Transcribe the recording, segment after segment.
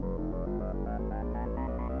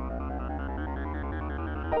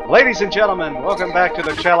Ladies and gentlemen, welcome back to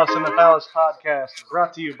the Chalice and the Phallus podcast,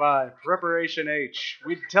 brought to you by Preparation H.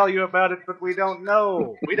 We'd tell you about it, but we don't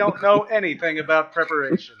know. We don't know anything about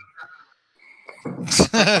preparation.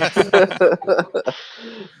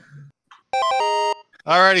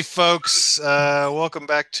 Alrighty, folks. Welcome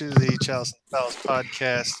back to the Chalice and Phallus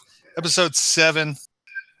podcast, episode 7.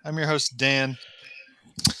 I'm your host, Dan.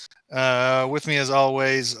 With me, as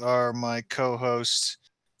always, are my co-hosts,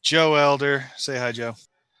 Joe Elder. Say hi, Joe.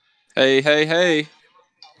 Hey.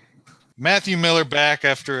 Matthew Miller back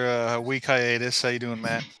after a week hiatus. How you doing,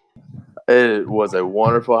 Matt? It was a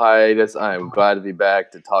wonderful hiatus. I am glad to be back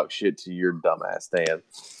to talk shit to your dumbass, Dan.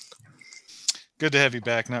 Good to have you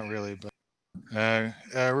back. Not really, but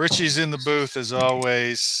Richie's in the booth as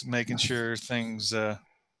always, making sure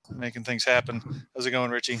making things happen. How's it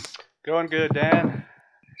going, Richie? Going good, Dan.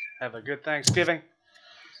 Have a good Thanksgiving.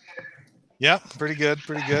 Yeah, pretty good.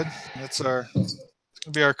 It's gonna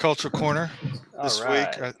be our cultural corner this week.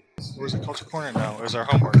 Was it cultural corner? No, it was our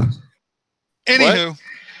homework. Anywho,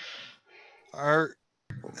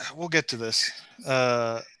 we'll get to this.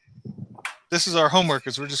 This is our homework,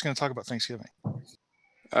 because we're just going to talk about Thanksgiving.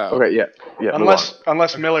 Okay, yeah.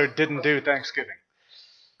 Unless Miller didn't do Thanksgiving.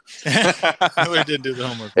 Miller didn't do the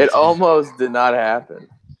homework. It almost did not happen.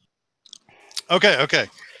 Okay.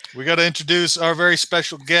 We got to introduce our very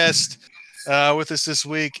special guest. With us this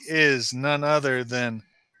week is none other than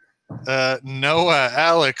Noah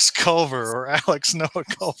Alex Culver, or Alex Noah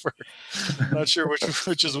Culver. Not sure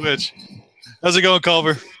which is which. How's it going,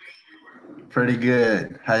 Culver? Pretty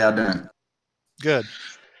good. How y'all doing? Good.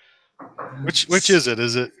 Which is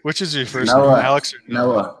it? Which is your first Noah. name, Alex or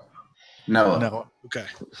Noah. Noah. Okay.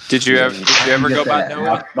 Did you ever go by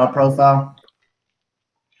Noah? My profile?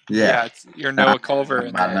 Yeah, you're Noah Culver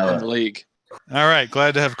in Noah. the league. All right,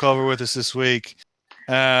 glad to have Culver with us this week.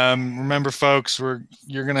 Remember, folks,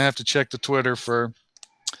 you're going to have to check the Twitter for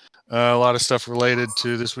a lot of stuff related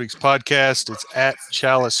to this week's podcast. It's at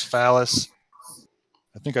Chalice Phallus.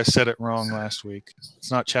 I think I said it wrong last week.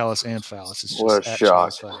 It's not Chalice and Phallus. It's just at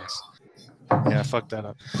Chalice Phallus. Yeah, I fucked that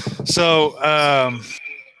up. So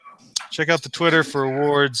check out the Twitter for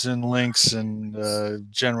awards and links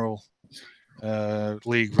and general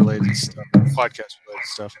league-related stuff, podcast-related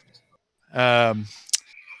stuff.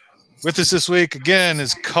 With us this week, again,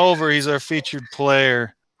 is Culver. He's our featured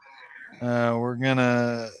player. We're going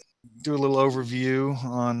to do a little overview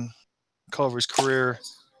on Culver's career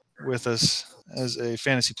with us as a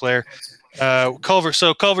fantasy player. Culver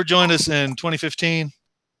joined us in 2015.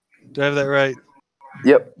 Do I have that right?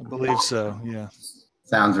 Yep. I believe so, yeah.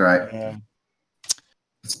 Sounds right.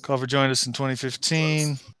 Culver joined us in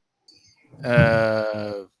 2015.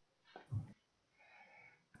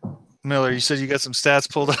 Miller, you said you got some stats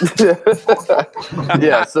pulled up.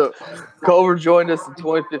 Yeah, so Culver joined us in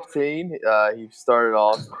 2015. He started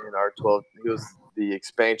off in our 12th. He was the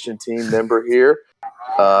expansion team member here.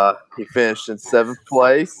 He finished in 7th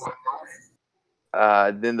place.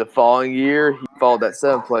 Then the following year, he followed that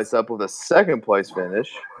 7th place up with a 2nd place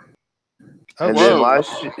finish. Oh, and whoa. then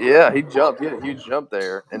last year, yeah, he jumped. He had a huge jump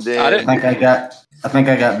there. And then I think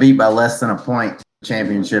I got beat by less than a point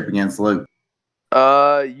championship against Luke.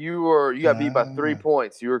 you got beat by 3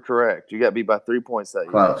 points. You were correct. You got beat by 3 points that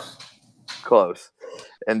year. Close.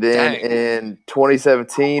 And then in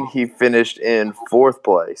 2017, he finished in 4th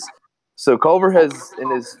place. So Culver has,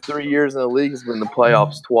 in his 3 years in the league, has been in the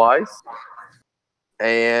playoffs twice,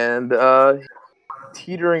 and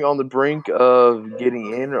teetering on the brink of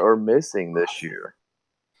getting in or missing this year.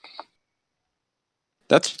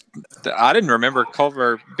 I didn't remember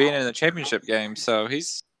Culver being in the championship game, so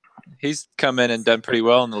he's come in and done pretty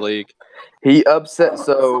well in the league. He upset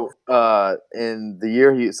in the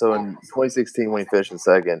year in 2016 when he finished in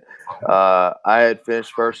 2nd. I had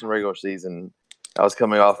finished 1st in regular season. I was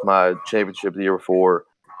coming off my championship the year before,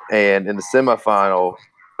 and in the semifinal,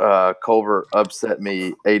 Culver upset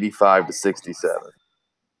me 85-67.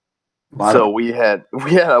 So we had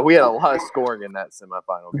a lot of scoring in that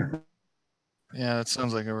semifinal game. Yeah, that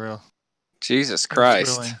sounds like a real. Jesus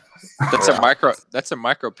Christ, that's a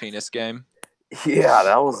micro penis game. Yeah,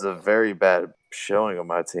 that was a very bad showing of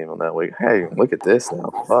my team on that week. Hey, look at this now.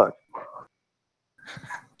 Fuck.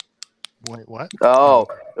 Wait, what? Oh,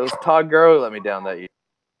 it was Todd Gurley let me down that year.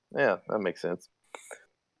 Yeah, that makes sense.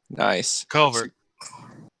 Nice. Culver.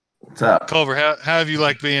 What's up? Culver, how have you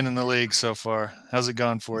liked being in the league so far? How's it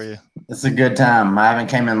gone for you? It's a good time. I haven't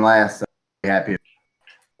came in last, so I'm happy.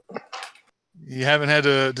 You haven't had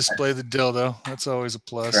to display the dildo. That's always a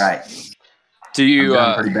plus. Right. Do you?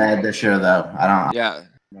 I'm doing pretty bad this year, though. I don't. Yeah.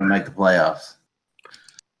 Want to make the playoffs.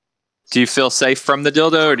 Do you feel safe from the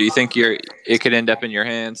dildo, or do you think it could end up in your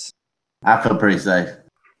hands? I feel pretty safe.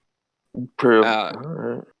 All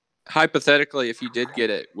right. Hypothetically, if you did get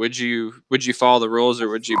it, would you follow the rules, or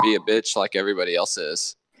would you be a bitch like everybody else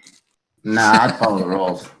is? Nah, I'd follow the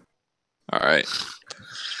rules. All right.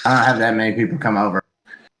 I don't have that many people come over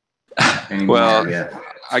anymore. Well,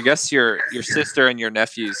 I guess your sister and your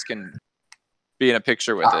nephews can be in a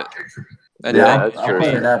picture with it. And yeah, that's I'll true.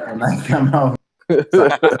 put it up when they come over.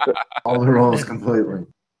 All the rules completely.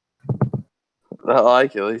 I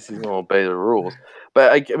like it. At least he's going to obey the rules.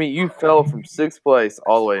 But, I mean, you fell from 6th place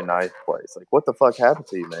all the way to 9th place. Like, what the fuck happened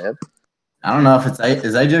to you, man? I don't know if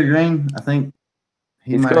is AJ Green. I think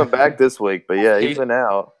He's coming back this week, but yeah, he's been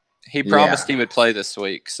out. He promised he would play this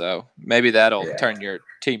week, so maybe that'll turn your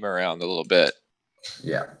team around a little bit.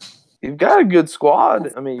 Yeah. You've got a good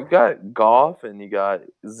squad. I mean, you've got Goff and you got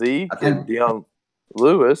Zeke and Deion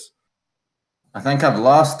Lewis. I think I've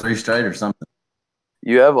lost 3 straight or something.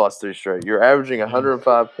 You have lost 3 straight. You're averaging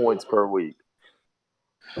 105 points per week.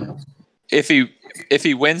 If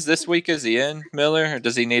he wins this week, is he in, Miller, or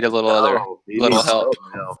does he need a little help?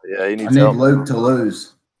 Yeah, he needs I need help. Luke to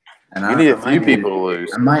lose. And you need a few people to lose.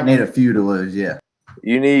 I might need a few to lose, yeah.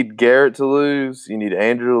 You need Garrett to lose, you need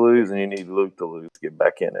Andrew to lose, and you need Luke to lose to get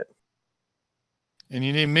back in it. And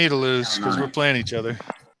you need me to lose because we're playing each other.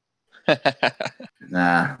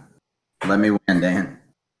 Nah. Let me win, Dan.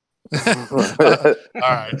 All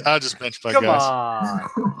right. I'll just bench my Come guys.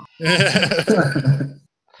 on.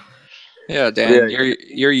 Yeah, Dan,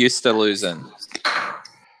 you're used to losing.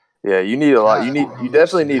 Yeah, you need a lot. You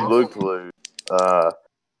definitely need Luke to lose.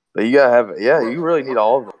 But you gotta have, you really need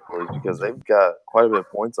all of them to lose because they've got quite a bit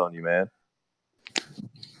of points on you, man.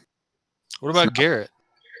 What about Garrett?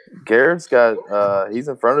 Garrett's got he's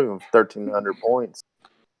in front of him 1,300 points.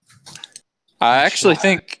 I actually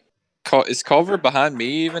think is Culver behind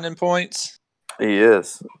me even in points? He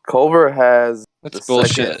is. Culver has That's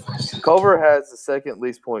bullshit. Culver has the second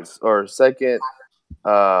least points or second.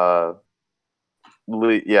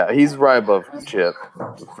 He's right above Chip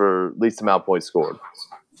for least amount of points scored.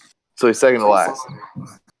 So he's second to last.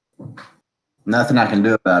 Nothing I can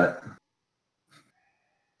do about it.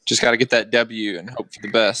 Just got to get that W and hope for the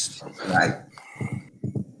best. Right.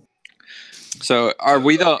 So,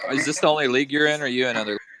 is this the only league you're in, or are you in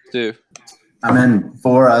other leagues too? I'm in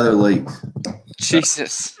 4 other leagues.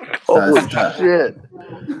 Jesus. Holy shit.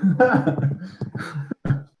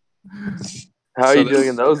 How are you doing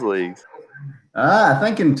in those leagues? I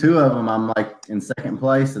think in 2 of them I'm like in second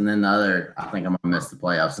place, and then the other, I think I'm gonna miss the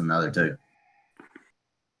playoffs in the other 2.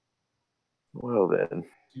 Well then,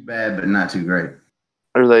 Too bad, but not too great.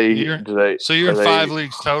 So you're in 5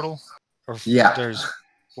 leagues total? Or yeah. There's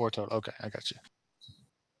 4 total. Okay, I got you.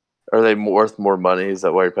 Are they worth more money? Is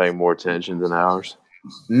that why you're paying more attention than ours?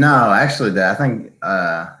 No, actually, I think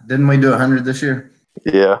didn't we do 100 this year?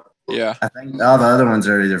 Yeah. Yeah. I think all the other ones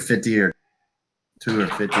are either 50 or 2 or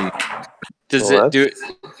 50.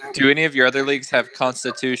 Do any of your other leagues have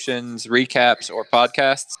constitutions, recaps, or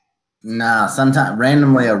podcasts? Nah, sometimes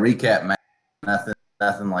randomly a recap match.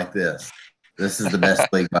 Nothing like this. This is the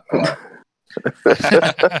best league by far.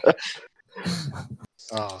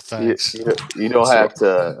 Oh, thanks. You don't have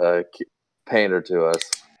to pander to us.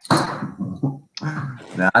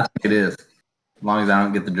 No, I think it is. As long as I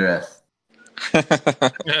don't get the dress.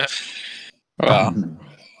 Wow.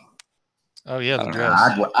 Oh yeah, the dress.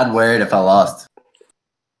 I'd wear it if I lost.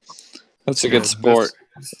 That's a good sport.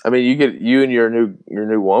 I mean, you and your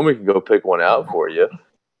new woman can go pick one out for you.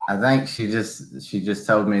 I think she just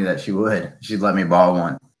told me that she would. She'd let me borrow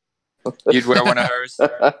one. You'd wear one of hers?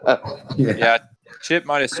 Yeah. Chip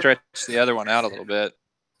might have stretched the other one out a little bit.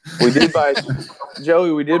 We did buy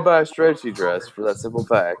a stretchy dress for that simple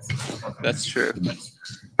fact. That's true. It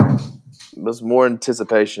was more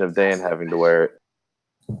anticipation of Dan having to wear it.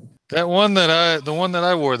 The one that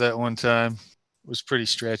I wore that one time was pretty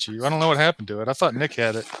stretchy. I don't know what happened to it. I thought Nick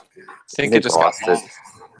had it. I think Nick it just lost it.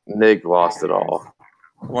 Nick lost it all.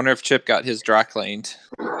 I wonder if Chip got his dry cleaned.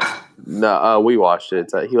 No, we washed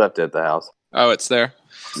it. He left it at the house. Oh, it's there?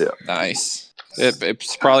 Yeah. Nice.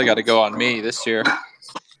 It's probably got to go on me this year.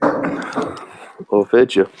 Will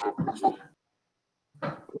fit you.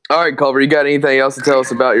 All right, Culver, you got anything else to tell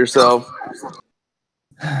us about yourself?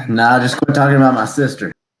 Nah, just quit talking about my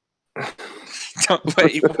sister.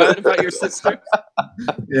 Wait, what about your sister?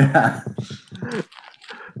 Yeah.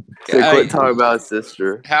 Quit talking about his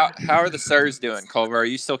sister. How are the Sirs doing, Culver? Are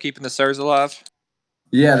you still keeping the Sirs alive?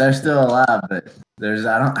 Yeah, they're still alive, but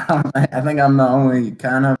I think I'm the only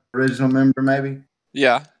kind of original member, maybe.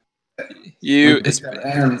 Yeah. We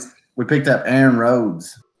picked up Aaron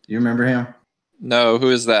Rhodes. You remember him? No, who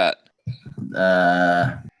is that?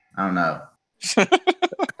 I don't know.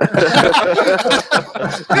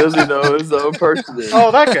 Does he know his own person?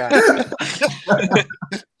 Oh, that guy.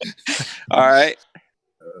 All right.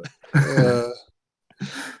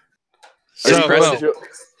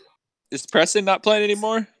 Is Preston not playing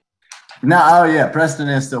anymore? No, oh yeah, Preston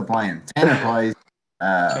is still playing. Tanner plays.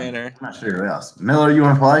 Tanner. I'm not sure who else. Miller, you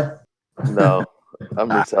want to play? No,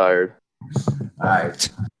 I'm retired. All right.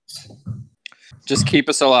 Just keep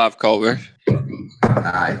us alive, Culver. All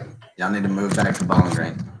right. Y'all need to move back to Bowling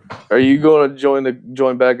Green. Are you going to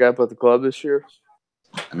join back up at the club this year?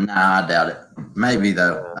 Nah, I doubt it. Maybe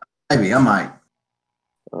though. Maybe I might.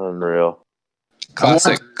 Unreal.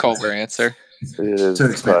 Classic Culver answer. It is Too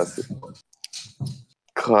expensive.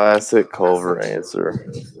 Classic Culver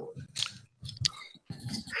answer.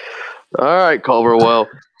 All right, Culver. Well,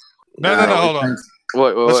 No, hold on.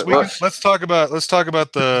 What? Let's talk about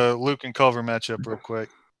the Luke and Culver matchup real quick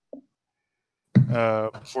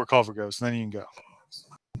before Culver goes, and then you can go.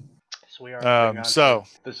 So we are this is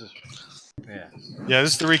this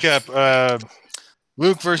is the recap.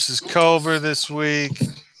 Luke versus Culver this week.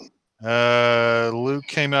 Luke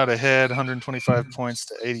came out ahead, 125 points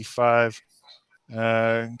to 85.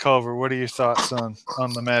 Culver, what are your thoughts on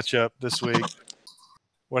the matchup this week?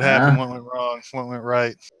 What happened? What went wrong? What went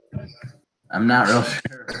right? I'm not real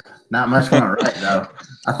sure. Not much went right though.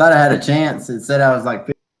 I thought I had a chance. It said I was like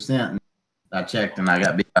 50%. I checked and I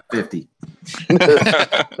got beat by 50.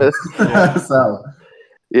 So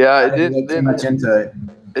yeah, it didn't too much into it.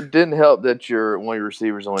 It didn't help that one of your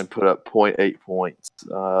receivers only put up 0.8 points.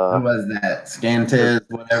 Who was that? Scantez,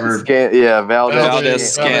 whatever.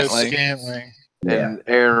 Valdez Scantling. And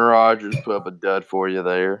Aaron Rodgers put up a dud for you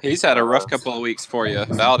there. He's had a rough couple of weeks for you.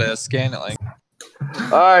 Valdez Scantling. All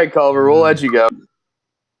right, Culver, we'll let you go.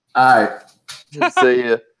 All right. See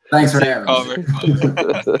you. Thanks for having me.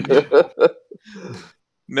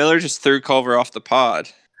 Miller just threw Culver off the pod.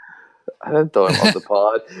 I didn't throw him off the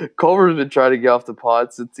pod. Culver's been trying to get off the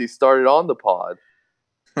pod since he started on the pod.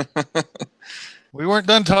 We weren't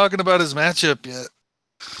done talking about his matchup yet.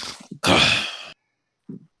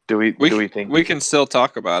 Do we think we can still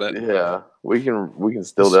talk about it? Yeah, we can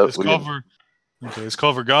still. Is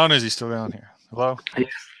Culver gone? Or is he still down here? Hello? He's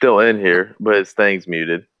still in here, but his thing's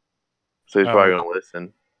muted, so he's probably gonna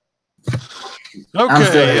listen.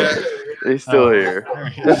 Okay, he's still here.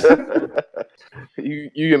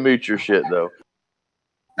 You can mute your shit though.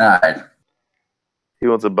 All right. He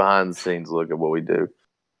wants a behind the scenes look at what we do.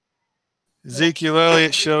 Ezekiel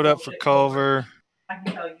Elliott showed up for Culver. I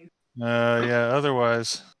can tell you.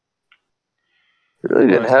 Otherwise, really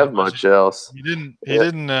didn't have much else. He didn't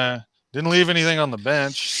leave anything on the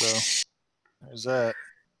bench, so there's that.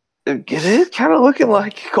 It is kind of looking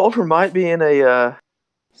like Culver might be in a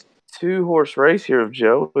 2-horse race here of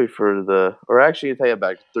Joey or actually you take it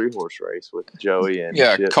back to 3-horse race with Joey and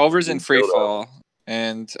Culver's in free fall,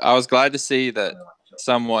 and I was glad to see that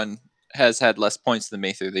someone has had less points than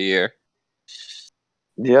me through the year.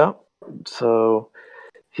 Yeah, so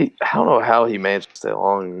I don't know how he managed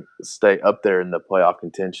to stay up there in the playoff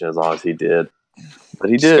contention as long as he did,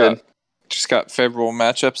 but he did. Just got favorable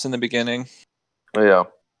matchups in the beginning. Yeah.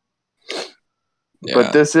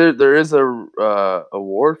 But there is a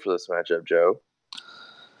award for this matchup, Joe.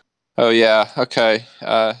 Oh yeah, okay.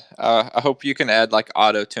 I hope you can add like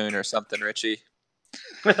auto tune or something, Richie.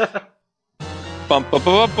 Bum, bum, bum,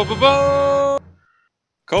 bum, bum, bum.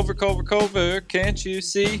 Culver, can't you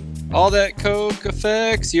see? All that coke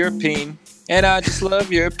affects your peen. And I just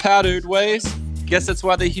love your powdered ways. Guess that's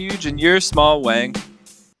why they're huge and you're small, Wang.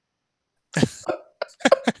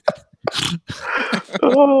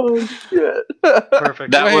 Oh shit!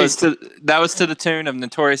 Perfect. That was to the tune of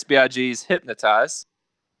Notorious B.I.G.'s "Hypnotize."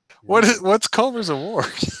 What's Culver's award?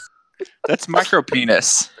 That's micro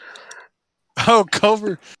penis. Oh,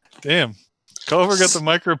 Culver! Damn, Culver got the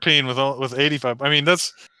micro peen with 85. I mean,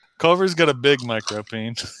 Culver's got a big micro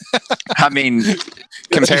peen. I mean,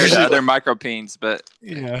 compared to other micro peens, but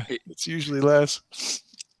yeah, it's usually less.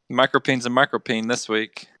 Micro peen's a micro peen this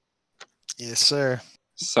week. Yes, sir.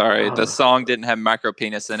 Sorry, the song didn't have micro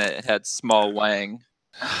penis in it. It had small wang.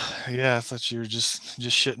 Yeah, I thought you were just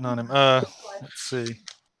shitting on him. Let's see.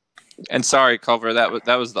 And sorry, Culver, that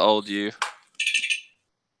was the old you.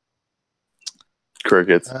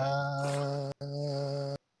 Crickets. All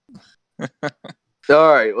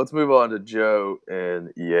right, let's move on to Joe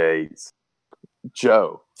and Yates.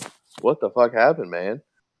 Joe, what the fuck happened, man?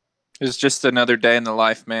 It was just another day in the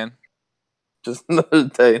life, man. Just another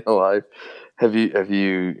day in the life. Are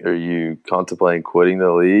you contemplating quitting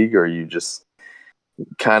the league, or are you just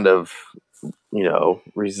kind of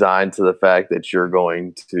resigned to the fact that you're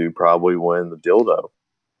going to probably win the dildo.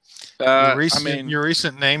 Your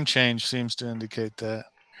recent name change seems to indicate that.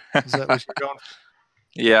 Is that what you're going for?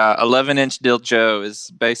 Yeah, 11-inch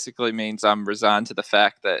dildo basically means I'm resigned to the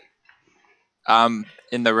fact that I'm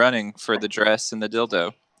in the running for the dress and the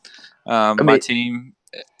dildo. My team,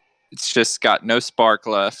 it's just got no spark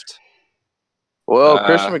left. Well,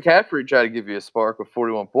 Christian McCaffrey tried to give you a spark with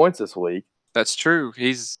 41 points this week. That's true.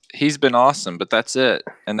 He's been awesome, but that's it.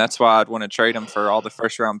 And that's why I'd want to trade him for all the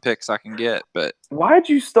first-round picks I can get. But why'd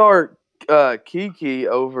you start Kiki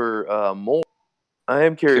over Moore? I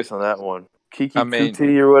am curious on that one. Kiki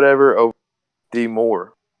Kuti or whatever over D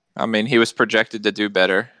Moore. I mean, he was projected to do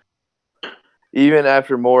better. Even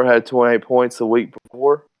after Moore had 28 points the week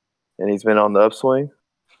before, and he's been on the upswing.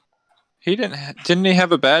 He didn't he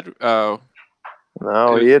have a bad? Oh,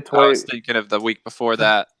 no, he had 20. I was thinking of the week before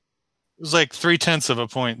that. It was like 0.3 of a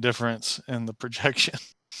point difference in the projection.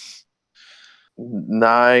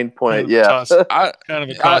 9.8, yeah. Kind of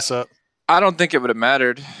a toss-up. I don't think it would have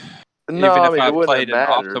mattered. No, even I if mean, I it wouldn't played have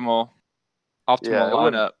an mattered. optimal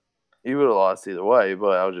lineup. You would have lost either way,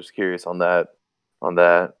 but I was just curious on that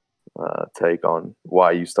take on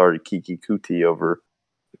why you started Kiki Kuti over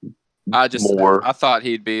Moore. I thought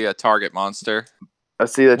he'd be a target monster. I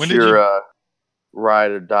see that you're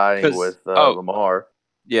ride or dying with Lamar.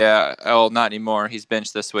 Yeah, not anymore. He's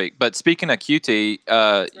benched this week. But speaking of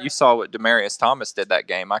QT, you saw what Demaryius Thomas did that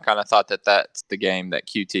game. I kind of thought that that's the game that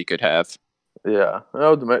QT could have. Yeah.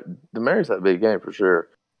 No, Demaryius had a big game for sure.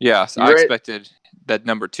 Yeah, so I expected that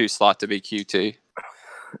number 2 slot to be QT.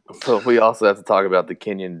 But we also have to talk about the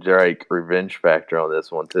Kenyon Drake revenge factor on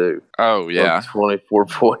this one, too. Oh, yeah. 24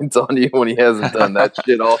 points on you when he hasn't done that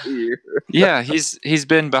shit all year. Yeah, he's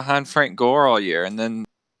been behind Frank Gore all year, and then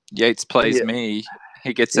Yates plays me.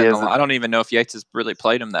 He gets in. I don't even know if Yates has really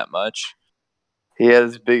played him that much. That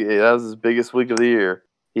was his biggest week of the year.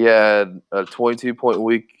 He had a 22-point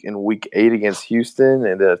week in Week 8 against Houston,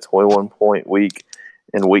 and then a 21-point week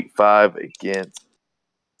in Week 5 against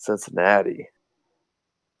Cincinnati.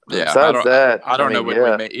 Yeah, besides I don't know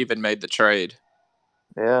when we even made the trade.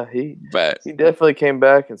 Yeah, he definitely came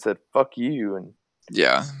back and said "fuck you," and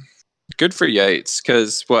yeah, good for Yates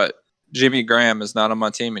because Jimmy Graham is not on my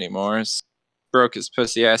team anymore. He's broke his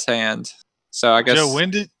pussy ass hand. So I guess Joe,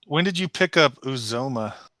 when did you pick up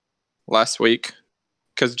Uzoma? Last week,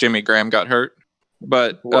 because Jimmy Graham got hurt.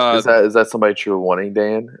 But is that somebody you're wanting,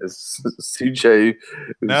 Dan? Is CJ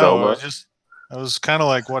Uzoma? No, I was kind of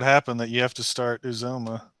like, what happened that you have to start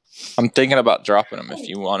Uzoma? I'm thinking about dropping him if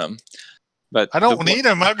you want him. But I don't need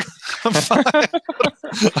him. I'm fine.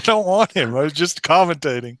 I don't want him. I was just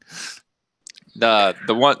commentating. The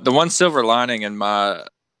one silver lining in my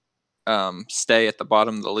stay at the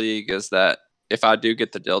bottom of the league is that if I do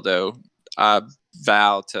get the dildo, I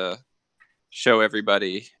vow to show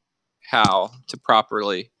everybody how to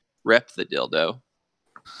properly rep the dildo.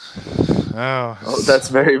 Oh, that's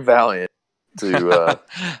very valiant.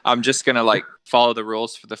 I'm just gonna follow the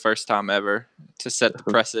rules for the first time ever to set the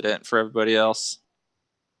precedent for everybody else.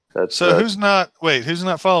 Who's not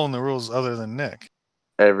following the rules other than Nick?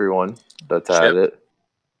 Everyone that's had it.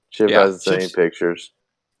 Chip hasn't seen any pictures.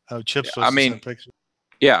 Oh, Chip's supposed to send pictures.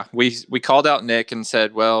 Yeah, we called out Nick and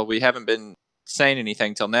said, well, we haven't been saying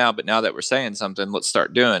anything till now, but now that we're saying something, let's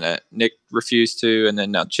start doing it. Nick refused to, and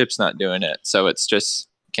then now Chip's not doing it, so it's just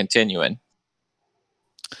continuing.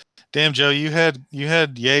 Damn, Joe, you had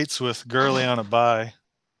Yates with Gurley on a bye,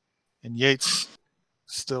 and Yates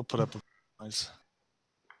still put up a noise.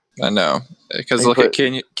 I know, because look at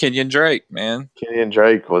Kenyon Drake, man. Kenyon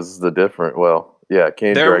Drake was the different. Well, yeah,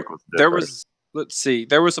 Kenyon Drake was different.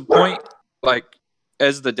 There was a point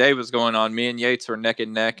as the day was going on, me and Yates were neck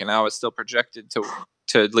and neck, and I was still projected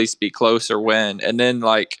to at least be close or win. And then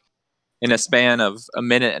in a span of a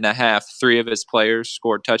minute and a half, 3 of his players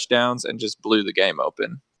scored touchdowns and just blew the game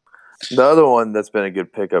open. The other one that's been a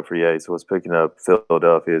good pickup for Yates was picking up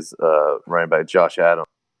Philadelphia's running back Josh Adams.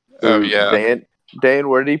 Oh, yeah. Dan,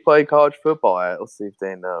 where did he play college football at? Let's see if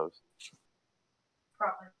Dan knows.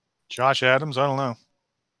 Probably. Josh Adams? I don't know.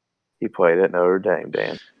 He played at Notre Dame,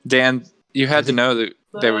 Dan. Dan, you had to know that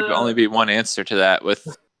there would only be one answer to that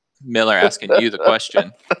with Miller asking you the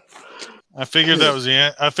question. I figured that was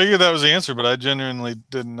the answer, but I genuinely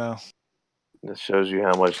didn't know. This shows you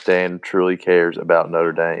how much Dan truly cares about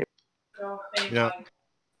Notre Dame. Yeah.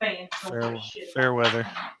 Fair weather.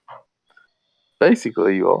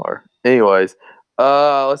 Basically, you are. Anyways,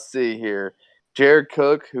 let's see here. Jared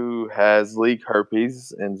Cook, who has league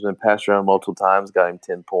herpes and has been passed around multiple times, got him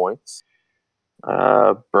 10 points.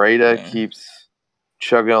 Breda keeps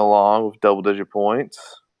chugging along with double-digit points.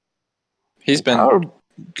 He's been Tyler,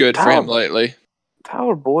 good for him lately.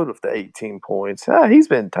 Tyler Boyd with the 18 points.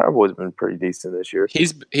 Tyler Boyd's been pretty decent this year.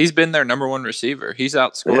 He's been their number one receiver. He's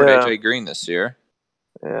outscored AJ Green this year.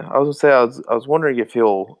 Yeah, I was gonna say I was wondering if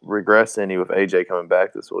he'll regress any with AJ coming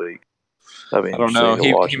back this week. I don't know.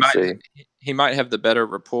 He might have the better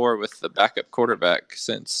rapport with the backup quarterback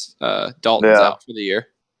since Dalton's out for the year.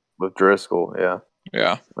 With Driscoll,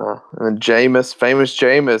 yeah. And then famous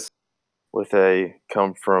Jameis, with a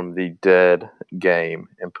come from the dead game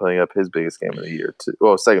and putting up his biggest game of the year.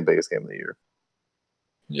 Second biggest game of the year.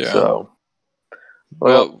 Yeah. So,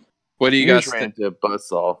 well what do you guys ran into a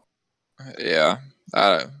buzzsaw? Yeah.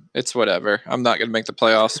 It's whatever. I'm not going to make the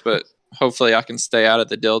playoffs, but hopefully I can stay out of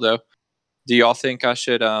the dildo. Do y'all think I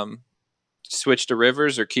should switch to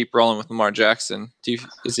Rivers or keep rolling with Lamar Jackson?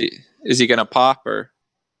 Is he going to pop or?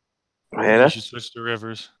 Man, you should switch to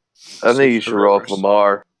Rivers. I think you should roll with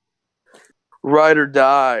Lamar. Ride or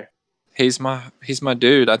die. He's my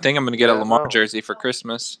dude. I think I'm going to get a Lamar jersey for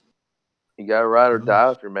Christmas. You got to ride or die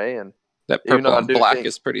with your man. That purple and black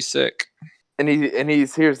is pretty sick. And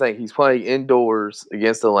here's the thing. He's playing indoors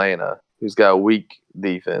against Atlanta, who's got a weak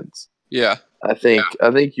defense. Yeah. I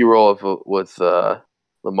think you roll with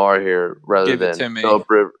Lamar here rather than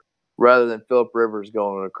Philip Rivers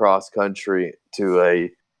going across country to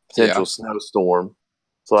a potential snowstorm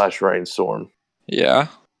 / rainstorm. Yeah.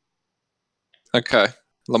 Okay.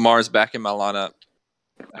 Lamar's back in my lineup.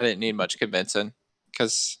 I didn't need much convincing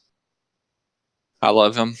because I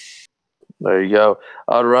love him. There you go.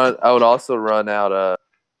 I would also run out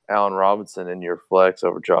Allen Robinson in your flex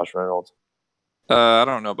over Josh Reynolds. I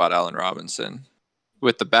don't know about Allen Robinson.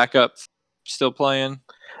 With the backup still playing.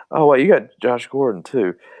 Oh, wait, you got Josh Gordon,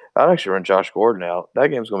 too. I'd actually run Josh Gordon out. That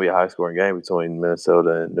game's going to be a high-scoring game between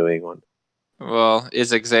Minnesota and New England. Well, is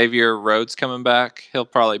Xavier Rhodes coming back? He'll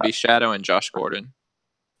probably be shadowing Josh Gordon.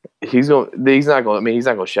 He's not going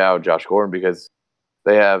to shadow Josh Gordon because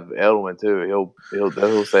they have Edelman, too.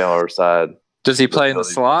 He'll stay on our side. Does he play in the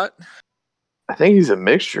slot? I think he's a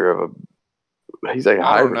mixture of he's like a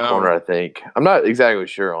hybrid corner, I think. I'm not exactly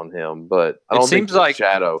sure on him, but I don't think he's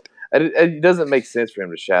shadow. It doesn't make sense for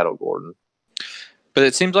him to shadow Gordon. But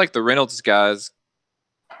it seems like the Reynolds guys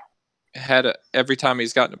every time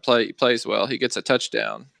he's gotten to play, he plays well. He gets a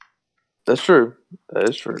touchdown. That's true. That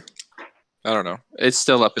is true. I don't know. It's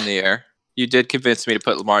still up in the air. You did convince me to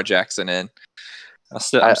put Lamar Jackson in.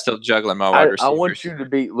 I'm still juggling my wide receivers. I want you to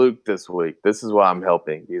beat Luke this week. This is why I'm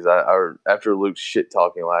helping. Because after Luke's shit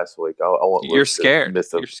talking last week, I want Luke. You're scared.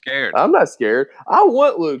 You're scared. I'm not scared. I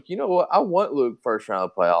want Luke. You know what? I want Luke first round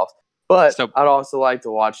of the playoffs. But I'd also like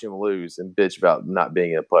to watch him lose and bitch about not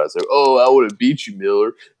being in the playoffs. So, I would have beat you, Miller,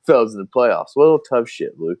 if I was in the playoffs. Well, tough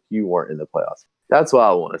shit, Luke. You weren't in the playoffs. That's what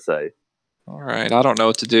I want to say. All right. I don't know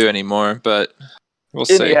what to do anymore, but we'll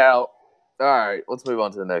see. Anyhow, all right. Let's move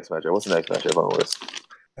on to the next matchup. What's the next matchup on the list?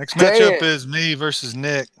 Next matchup is me versus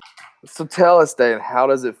Nick. So tell us, Dan, how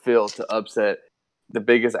does it feel to upset the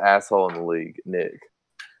biggest asshole in the league, Nick?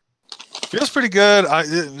 Feels pretty good.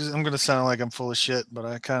 I'm going to sound like I'm full of shit, but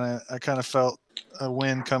I kind of felt a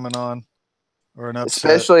win coming on, or an upset,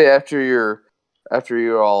 especially after your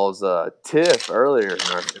all's tiff earlier in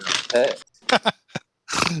our text.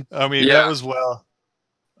 I mean, that was well.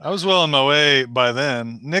 I was well on my way by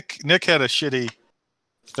then. Nick had a shitty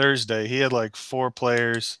Thursday. He had like 4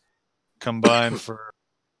 players combined for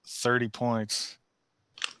 30 points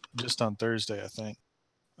just on Thursday, I think,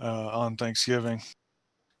 on Thanksgiving.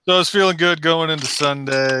 So I was feeling good going into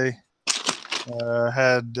Sunday.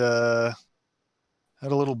 Had a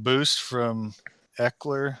little boost from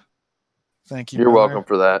Eckler. Thank you. You're welcome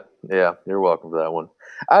for that. Yeah, you're welcome for that one.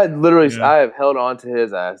 I have held on to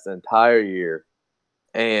his ass the entire year.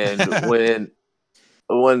 And when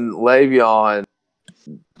Le'Veon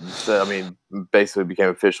basically became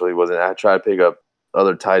official, I tried to pick up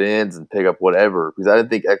other tight ends and pick up whatever because I didn't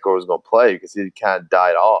think Eckler was going to play because he kind of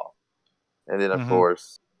died off. And then, of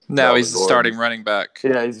course, now he's the starting running back.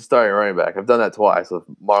 Yeah, he's the starting running back. I've done that twice with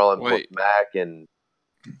Marlon Mack and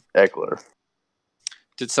Eckler.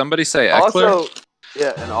 Did somebody say Eckler?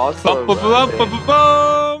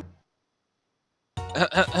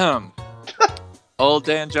 Old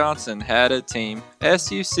Dan Johnson had a team,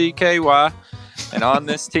 SUCKY, and on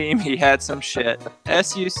this team he had some shit,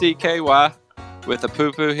 SUCKY, with a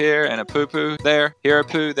poo-poo here and a poo-poo there, here a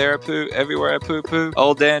poo, there a poo, everywhere a poo-poo.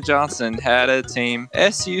 Old Dan Johnson had a team,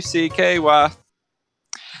 SUCKY.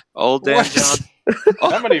 Old Dan Johnson.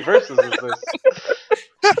 How many verses is this?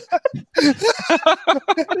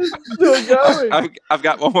 I've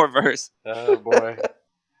got one more verse. Oh, boy.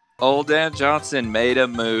 Old Dan Johnson made a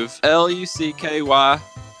move, LUCKY,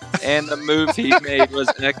 And the move he made was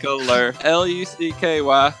Eckler.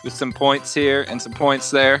 L-U-C-K-Y with some points here and some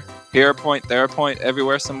points there. Here a point, there a point,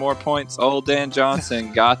 everywhere some more points. Old Dan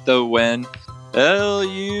Johnson got the win.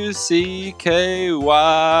 L-U-C-K-Y.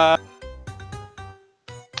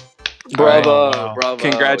 Bravo, Wow. bravo.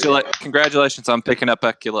 Congratulations on picking up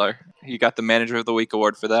Eckler. You got the Manager of the Week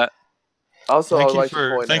award for that. Also, Thank I'd like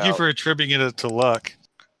to point you out. for attributing it to luck.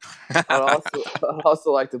 I'd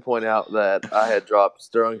also like to point out that I had dropped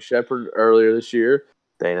Sterling Shepard earlier this year.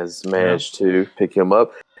 Dana's managed to pick him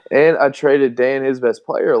up. And I traded Dan his best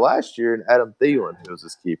player last year and Adam Thielen, who was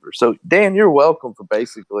his keeper. So, Dan, you're welcome for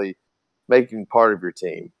basically making part of your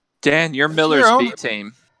team. Dan, you're Miller's B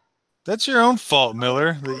team. That's your own fault,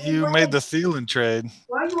 Miller, that you made the Thielen trade.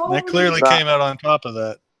 That clearly came out on top of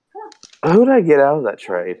that. Who did I get out of that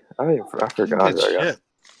trade? I forgot who I got. Shit.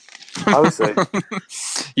 Obviously,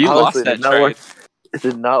 you lost that trade. It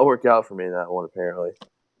did not work out for me in that one, apparently.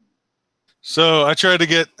 So I tried to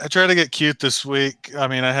get cute this week. I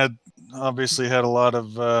mean, I obviously had a lot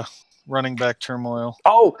of running back turmoil.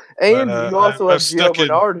 Oh, and you also have Gio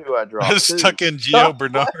Bernard, who I dropped. I was stuck in Gio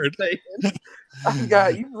Bernard.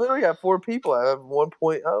 You literally got 4 people I have 1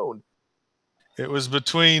 point owned. It was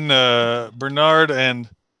between Bernard and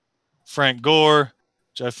Frank Gore,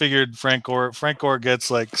 which I figured Frank Gore gets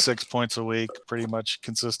like 6 points a week pretty much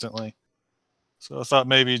consistently. So I thought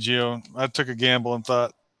maybe Gio, I took a gamble and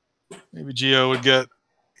thought maybe Gio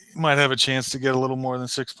might have a chance to get a little more than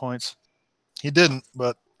 6 points. He didn't,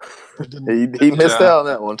 but he missed out on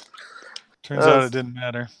that one. Turns out it didn't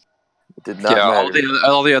matter. It did not matter.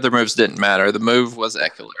 All the other moves didn't matter. The move was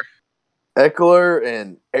Eckler. Eckler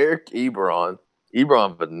and Eric Ebron.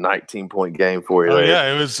 Ebron with a 19-point game for you. Oh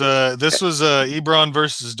yeah, it was. This was Ebron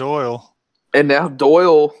versus Doyle. And now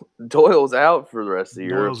Doyle's out for the rest of the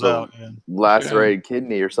year. Doyle's out. Yeah. Lacerated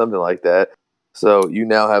kidney or something like that. So you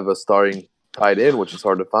now have a starting tight end, which is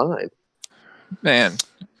hard to find. Man,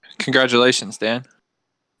 congratulations, Dan.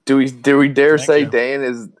 Do we dare say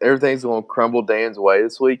everything's going to crumble Dan's way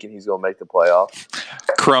this week and he's going to make the playoffs?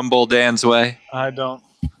 Crumble Dan's way. I don't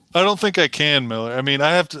think I can, Miller. I mean,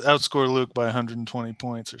 I have to outscore Luke by 120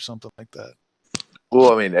 points or something like that.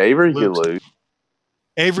 Well, I mean, Avery could lose.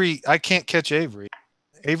 Avery, I can't catch Avery.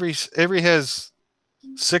 Avery has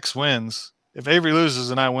 6 wins. If Avery loses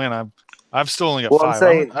and I win, I've still only got 5. I'm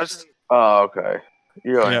saying, okay.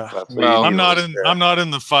 Well, I'm not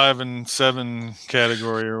in the 5 and 7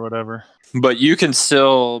 category or whatever. But you can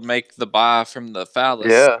still make the bye from the foul.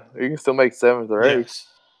 Yeah, you can still make 7th or 8th. Yes.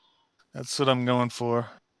 That's what I'm going for.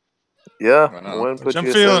 Yeah,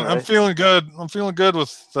 I'm feeling good. I'm feeling good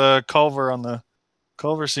with Culver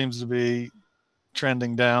Culver seems to be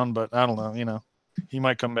trending down, but I don't know. You know, he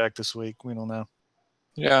might come back this week. We don't know.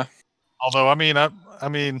 Yeah. Although,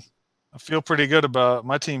 I feel pretty good about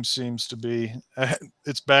my team. Seems to be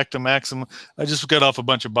it's back to maximum. I just got off a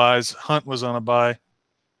bunch of buys. Hunt was on a buy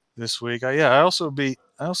this week. I also beat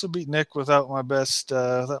Nick without my best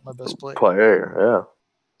player.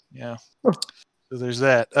 Yeah. So there's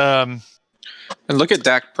that. And look at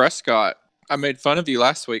Dak Prescott. I made fun of you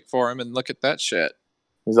last week for him, and look at that shit.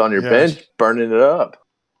 He's on your bench, burning it up.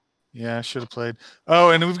 Yeah, I should have played. Oh,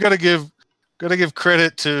 and we've got to give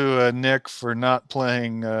credit to Nick for not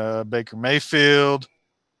playing Baker Mayfield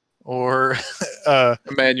or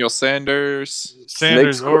Emmanuel Sanders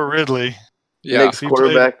or Ridley. Yeah, Nick's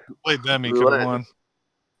quarterback played them. He could have won.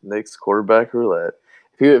 Nick's quarterback roulette.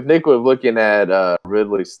 If Nick was looking at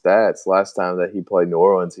Ridley's stats last time that he played New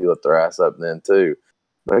Orleans, he lit their ass up then too.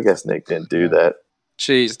 But I guess Nick didn't do that.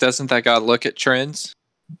 Jeez, doesn't that guy look at trends?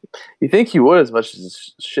 You think he would as much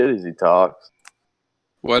as shit as he talks?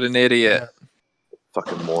 What an idiot. Yeah.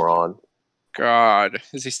 Fucking moron. God.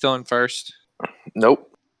 Is he still in first?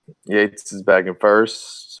 Nope. Yates is back in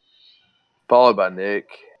first, followed by Nick,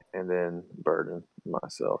 and then Burden,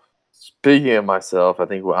 myself. Speaking of myself, I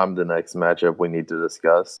think I'm the next matchup we need to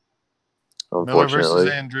discuss. Miller versus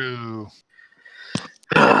Andrew.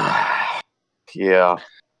 Yeah.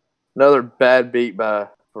 Another bad beat for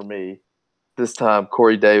me. This time,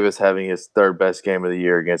 Corey Davis having his 3rd best game of the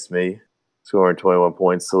year against me, scoring 21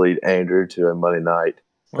 points to lead Andrew to a Monday night.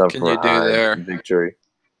 What can you do there? Victory.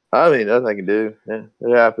 I mean, nothing I can do. Yeah,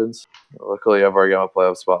 it happens. Luckily, I've already got my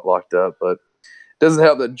playoff spot locked up, but it doesn't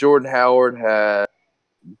help that Jordan Howard had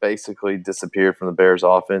basically disappeared from the Bears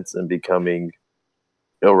offense and becoming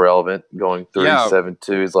irrelevant, going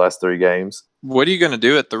 37-2 his last 3 games. What are you going to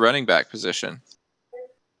do at the running back position?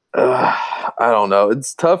 I don't know.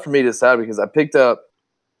 It's tough for me to decide because I picked up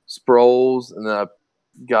Sproles and then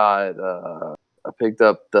I picked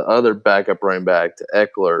up the other backup running back to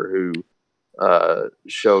Eckler who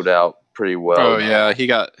showed out pretty well. Oh yeah, he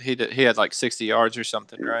had like 60 yards or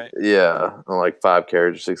something, right? Yeah, on like 5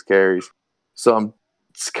 carries or 6 carries. So I'm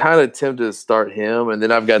kind of tempted to start him, and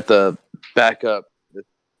then I've got the backup at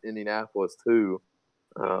Indianapolis too.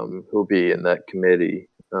 Who'll be in that committee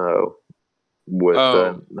with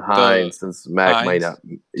Hines, since Mac may not.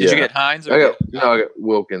 Did you get Hines? Or I got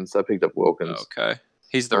Wilkins. I picked up Wilkins. Okay,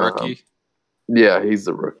 he's the rookie. Yeah, he's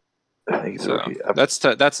the rookie. I think he's the rookie.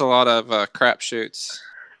 That's a lot of crapshoots.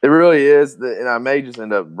 It really is, and I may just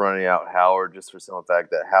end up running out Howard just for the fact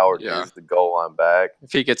that Howard is the goal line back.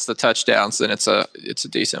 If he gets the touchdowns, then it's a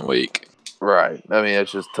decent week. Right. I mean,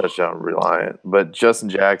 it's just touchdown reliant. But Justin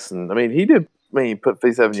Jackson, he put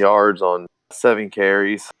 57 yards on 7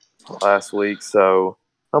 carries last week, so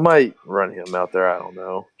I might run him out there. I don't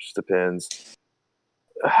know. Just depends.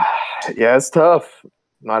 Yeah, it's tough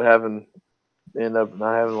not having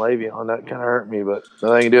Le'Veon. That kind of hurt me, but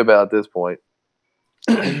nothing I can do about it at this point.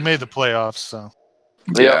 You made the playoffs, so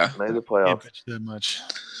yeah, made the playoffs. Can't bet you that much.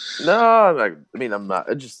 No, I'm not.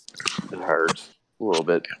 It hurts a little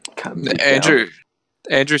bit.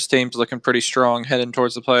 Andrew's team's looking pretty strong heading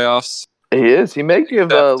towards the playoffs. He is. He may give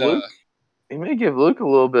Luke. He may give Luke a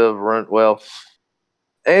little bit of a run. Well,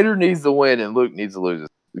 Andrew needs to win, and Luke needs to lose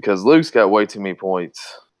because Luke's got way too many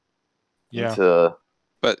points. Yeah.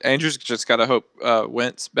 But Andrew's just got to hope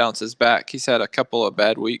Wentz bounces back. He's had a couple of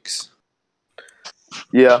bad weeks.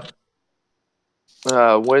 Yeah.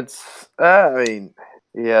 Wentz. That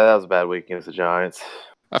was a bad week against the Giants.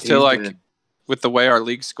 I feel like with the way our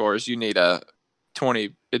league scores, you need at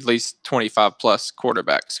least 25 plus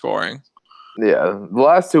quarterback scoring. Yeah, the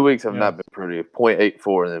last 2 weeks have not been pretty.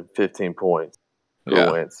 0.84 and then 15 points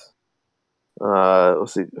for Wentz.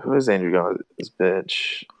 Let's see. Who is Andrew going on his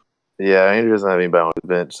bench? Yeah, Andrew doesn't have anybody on his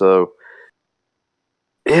bench. So,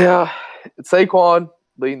 yeah, it's Saquon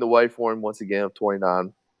leading the way for him once again of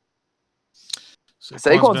 29.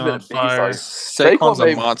 Saquon's been a beast. Saquon's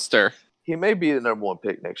a monster. He may be the number 1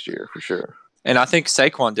 pick next year for sure. And I think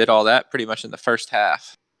Saquon did all that pretty much in the first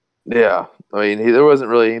half. Yeah, there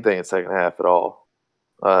wasn't really anything in the second half at all.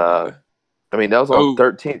 That was on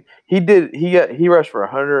 13. He rushed for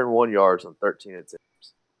 101 yards on 13 attempts.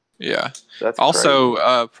 Yeah, that's also crazy.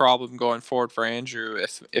 A problem going forward for Andrew.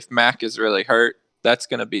 If Mac is really hurt, that's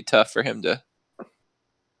going to be tough for him to.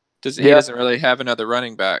 He doesn't really have another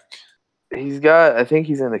running back. I think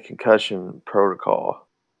he's in the concussion protocol.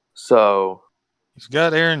 So he's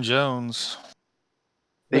got Aaron Jones.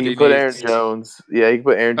 He can put Aaron Jones. Yeah, he can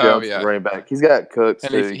put Aaron Jones as running back. He's got Cooks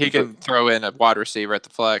and too. He can throw in a wide receiver at the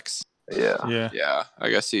flex. Yeah. I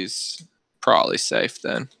guess he's probably safe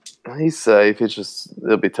then. He's safe.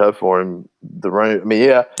 It'll be tough for him.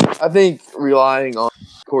 I think relying on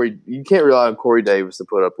Corey. You can't rely on Corey Davis to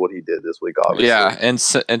put up what he did this week. Obviously, yeah, and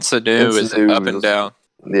Sanu is up and down.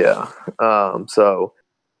 Yeah. So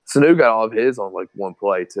Sanu got all of his on like one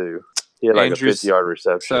play too. He had like a 50-yard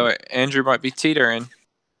reception. So Andrew might be teetering.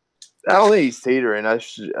 I don't think he's teetering. I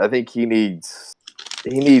think he needs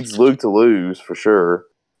Luke to lose for sure.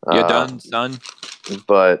 You're done, son.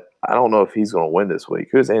 But I don't know if he's going to win this week.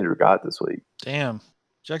 Who's Andrew got this week? Damn.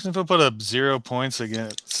 Jacksonville put up 0 points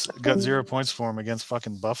got 0 points for him against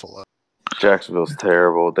fucking Buffalo. Jacksonville's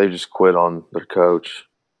terrible. They just quit on their coach.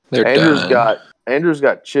 Andrew's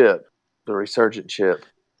got Chip, the resurgent Chip.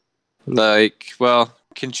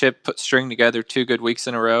 Can Chip string together 2 good weeks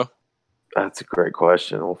in a row? That's a great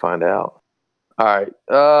question. We'll find out. All right,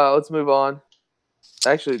 let's move on.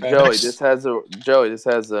 Actually, Joey, this has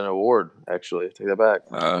an award. Actually, take that back.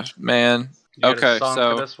 Man. Okay,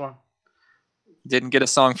 so for this one? Didn't get a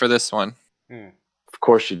song for this one. Of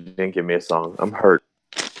course, you didn't give me a song. I'm hurt.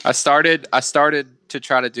 I started to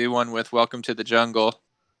try to do one with "Welcome to the Jungle,"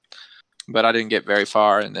 but I didn't get very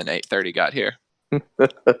far, and then 8:30 got here.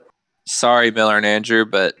 Sorry, Miller and Andrew,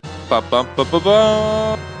 but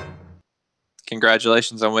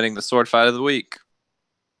congratulations on winning the sword fight of the week,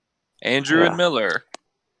 Andrew and Miller.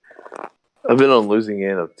 I've been on losing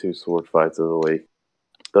end of 2 sword fights of the week.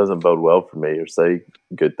 Doesn't bode well for me or say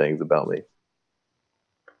good things about me.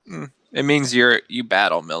 It means you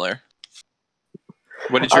battle, Miller.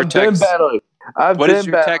 What did your text? Been battling. What does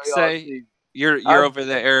your text say? You're over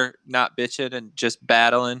there not bitching and just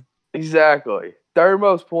battling. Exactly. 3rd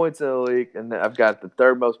most points in the league, and I've got the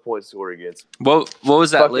 3rd most points scored against. What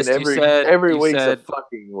was that list you said? Every week's a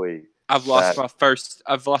fucking week. I've lost my first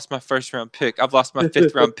round pick. I've lost my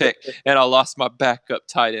 5th round pick, and I lost my backup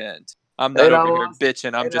tight end. I'm not over here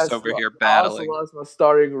bitching. I'm just over here battling. I also lost my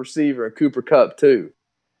starting receiver in Cooper Kupp too.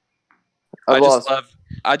 I just love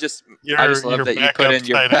that you put in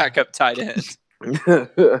your backup tight end.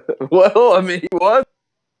 Well, he was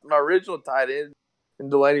my original tight end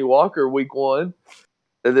and Delaney Walker week 1.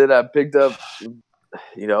 And then I picked up,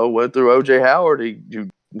 went through O.J. Howard. He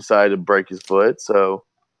decided to break his foot. So,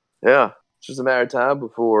 yeah, it's just a matter of time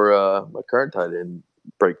before my current tight end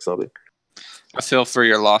breaks something. I feel for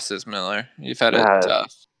your losses, Miller. You've had it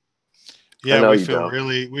tough. Yeah, we feel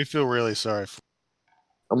really sorry for.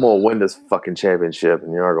 I'm gonna win this fucking championship,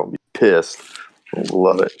 and you're gonna be pissed. I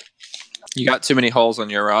love it. You got too many holes on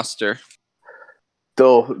your roster.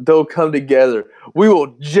 They'll come together. We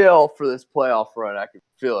will gel for this playoff run. I can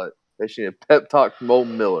feel it. They should have pep talk from old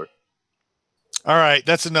Miller. All right,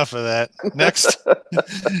 that's enough of that. Next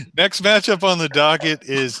matchup on the docket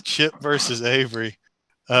is Chip versus Avery.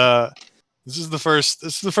 This is the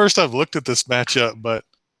first I've looked at this matchup, but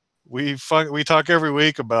we talk every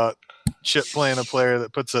week about Chip playing a player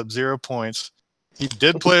that puts up 0 points. He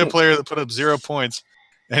did play a player that put up 0 points,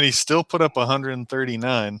 and he still put up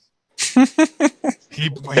 139.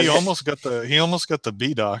 He almost got the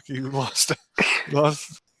B doc. He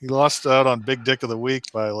lost out on Big Dick of the Week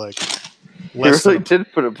by like less. He really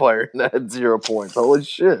did put a player in that 0 points. Holy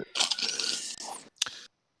shit!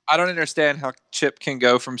 I don't understand how Chip can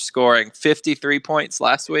go from scoring 53 points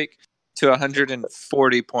last week to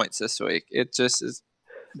 140 points this week. It just is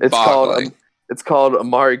boggling. It's called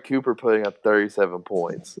Amari Cooper putting up 37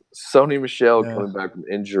 points. Sony Michel coming back from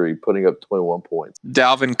injury, putting up 21 points.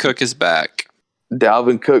 Dalvin Cook is back.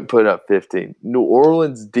 Dalvin Cook put up 15. New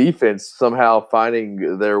Orleans defense somehow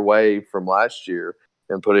finding their way from last year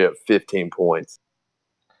and putting up 15 points.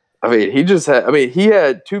 I mean, he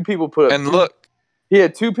had two people put up. And look. He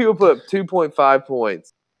had 2 people put up 2.5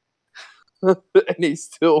 points. And he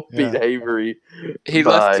still beat Avery. He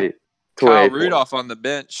left Kyle Rudolph on the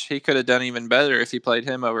bench. He could have done even better if he played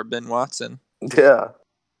him over Ben Watson. Yeah.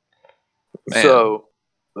 Man. So,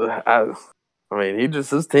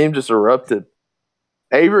 his team just erupted.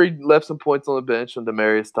 Avery left some points on the bench on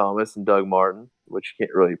Demaryius Thomas and Doug Martin, which you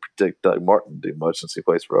can't really predict Doug Martin to do much since he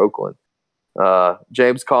plays for Oakland.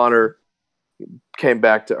 James Conner came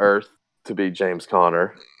back to earth to be James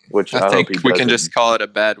Conner, which I think hope we can just call it a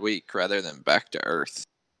bad week rather than back to earth.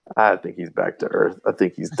 I think he's back to earth. I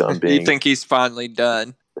think he's done being. You think he's finally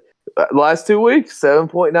done? Last 2 weeks,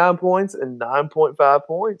 7.9 points and 9.5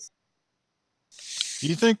 points. Do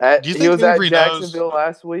you think he was Avery at Jacksonville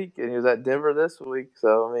last week, and he was at Denver this week?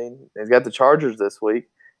 So, he's got the Chargers this week.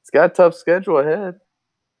 He's got a tough schedule ahead,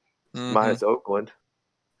 minus Oakland.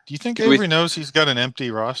 Do you think Avery knows he's got an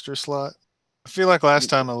empty roster slot? I feel like last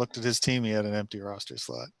time I looked at his team, he had an empty roster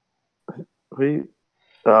slot.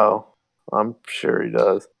 I'm sure he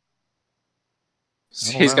does.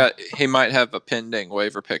 He might have a pending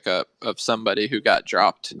waiver pickup of somebody who got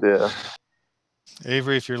dropped. Yeah.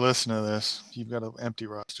 Avery, if you're listening to this, you've got an empty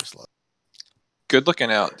roster slot. Good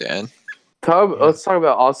looking out, Dan. Let's talk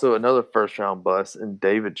about also another first round bust in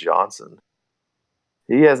David Johnson.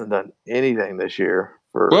 He hasn't done anything this year.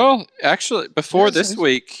 Well, actually, before this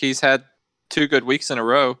week, he's had 2 good weeks in a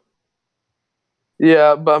row.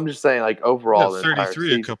 Yeah, but I'm just saying, like, overall,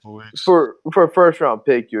 33 a couple weeks. For a first round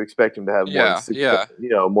pick, you expect him to have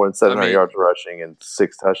more than 700 yards rushing and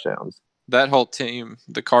 6 touchdowns. That whole team,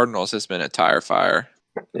 the Cardinals, has been a tire fire.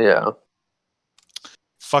 Yeah.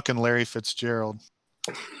 Fucking Larry Fitzgerald.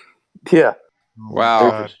 Yeah. Oh,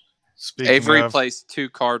 wow. Avery plays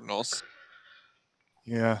 2 Cardinals.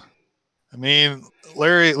 Yeah.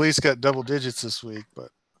 Larry at least got double digits this week, but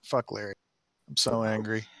fuck Larry. I'm so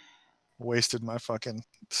angry. Wasted my fucking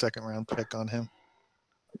second round pick on him.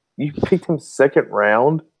 You picked him second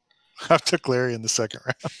round? I took Larry in the second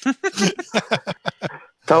round.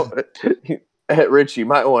 Rich, you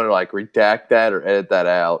might want to redact that or edit that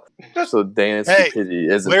out so Dana's stupidity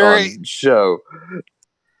isn't on show.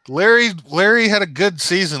 Larry had a good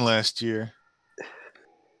season last year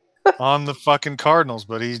on the fucking Cardinals,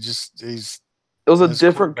 but it was a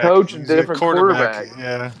different coach and different quarterback.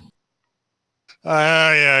 Yeah.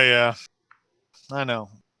 Yeah. I know.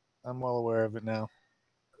 I'm well aware of it now.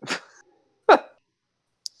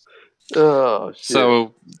 Oh shit.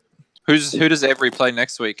 So who does Avery play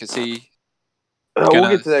next week? Is he we'll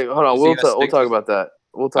get to that. Hold on, we'll talk about that.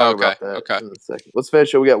 We'll talk about that in a second. Let's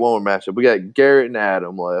finish it. We got one more matchup. We got Garrett and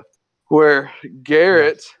Adam left. Where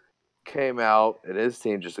Garrett came out and his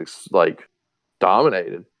team just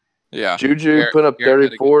dominated. Yeah. Juju put up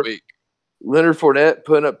 34. Leonard Fournette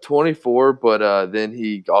putting up 24, but then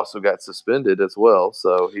he also got suspended as well,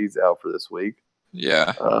 so he's out for this week.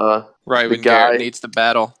 Yeah. Right when Garrett needs the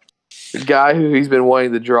battle. The guy who he's been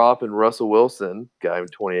wanting to drop and Russell Wilson got him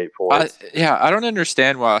 28 points. I don't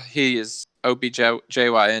understand why he is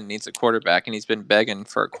OBJYN needs a quarterback, and he's been begging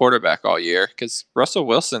for a quarterback all year because Russell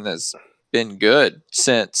Wilson has been good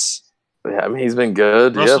since Yeah, I mean, he's been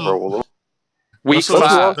good. Russell, yeah, for a little. Week Russell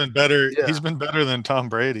 5. Wilson's been better. Yeah. He's been better than Tom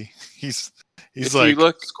Brady. He's If like you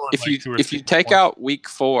look, scoring if like you 2 or if 3 you take points. out week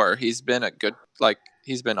 4, he's been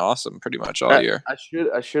he's been awesome pretty much all year. I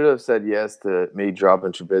should have said yes to me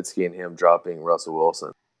dropping Trubisky and him dropping Russell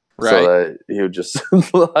Wilson, so Right. that he would just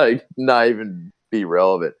like not even be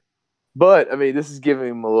relevant. But I mean, this is giving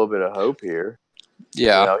him a little bit of hope here.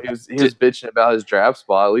 Yeah. You know, he was bitching about his draft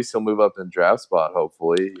spot. At least he'll move up in the draft spot.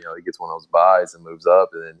 Hopefully, you know, he gets one of those buys and moves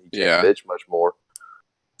up, and then he can't Yeah. bitch much more.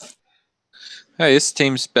 Hey, this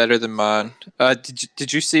team's better than mine.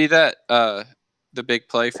 Did you see that the big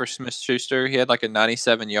play for Smith-Schuster? He had like a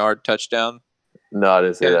 97-yard touchdown No, I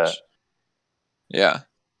didn't say that. catch. Yeah.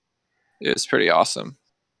 It was pretty awesome.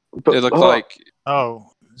 But, It looked like,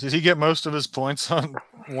 Oh, did he get most of his points on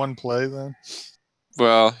one play then?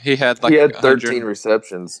 well, he had like he had 100 13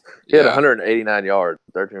 receptions. He had Yeah. 189 yards,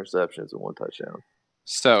 13 receptions, and 1 touchdown.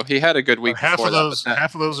 So he had a good week half before of that, those. but that-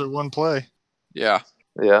 Half of those are one play. Yeah.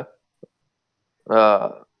 Yeah.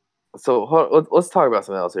 So let's talk about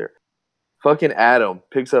something else here. Fucking Adam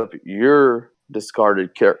picks up your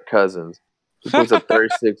discarded Kirk Cousins. He puts up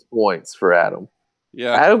 36 points for Adam.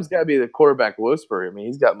 Yeah. Adam's got to be the quarterback whisperer. I mean,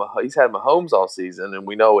 he's had Mahomes all season, and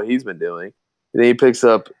we know what he's been doing. And then he picks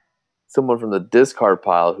up someone from the discard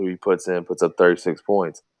pile who he puts up 36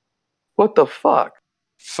 points. What the fuck?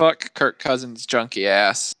 Fuck Kirk Cousins' junky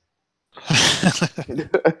ass.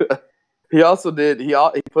 He also did. He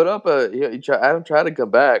put up Adam tried to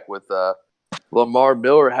come back with Lamar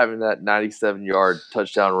Miller having that 97-yard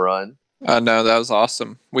touchdown run. I know, that was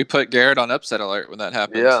awesome. We put Garrett on upset alert when that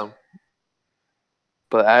happened. Yeah,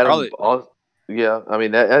 but Adam, I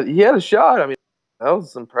mean, he had a shot. I mean, that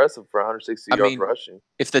was impressive for 160 yards rushing.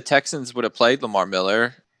 If the Texans would have played Lamar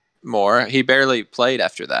Miller more, he barely played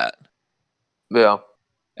after that. Yeah,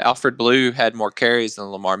 Alfred Blue had more carries than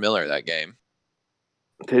Lamar Miller that game.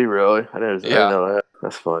 did he really? I didn't know that.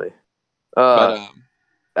 That's funny. But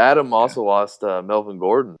Adam also lost Melvin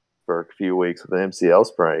Gordon for a few weeks with an MCL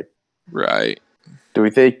sprain. Right. Do we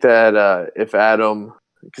think that if Adam,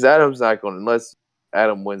 because Adam's not going unless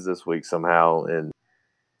Adam wins this week somehow, and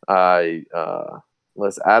if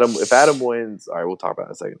Adam wins, all right, we'll talk about it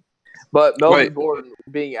in a second. But Melvin Gordon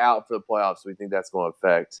being out for the playoffs, we think that's going to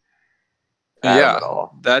affect Adam at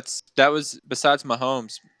all. That was besides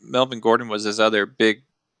Mahomes, Melvin Gordon was his other big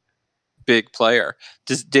player.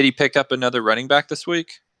 Did he pick up another running back this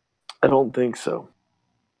week? I don't think so.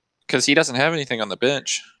 Because he doesn't have anything on the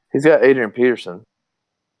bench. He's got Adrian Peterson.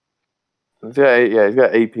 He's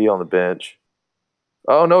got AP on the bench.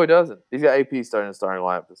 Oh no, he doesn't. He's got AP starting the starting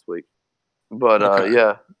lineup this week. But Okay.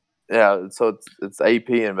 yeah. So it's AP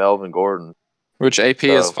and Melvin Gordon, which AP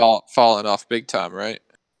has fallen off big time, right?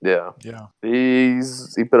 Yeah. Yeah. He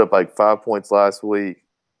put up like 5 points last week.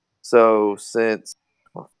 So since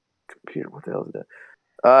computer, what the hell is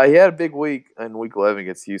that? He had a big week in week 11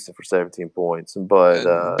 against Houston for 17 points, but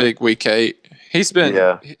and big week 8. He's been.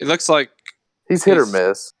 Yeah. It looks like he's hit or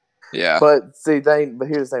miss. Yeah. But here's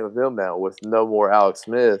the thing with him now, with no more Alex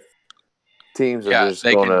Smith, teams are just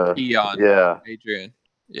going to key on Adrian.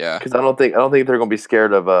 Yeah. Because I don't think they're going to be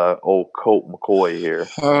scared of old Colt McCoy here.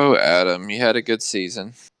 Oh, Adam, you had a good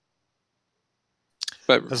season.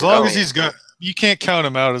 But as long as he's got, you can't count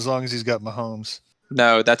him out as long as he's got Mahomes.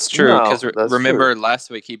 No, that's true. Because remember last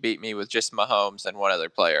week he beat me with just Mahomes and one other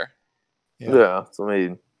player. Yeah. So I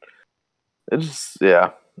mean, it's just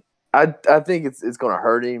I think it's going to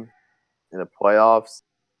hurt him in the playoffs,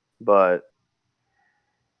 but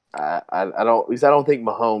I don't think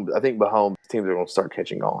Mahomes. I think Mahomes teams are going to start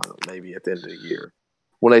catching on maybe at the end of the year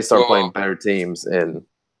when they start playing better teams and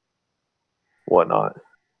whatnot.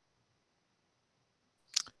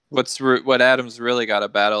 What Adam's really got to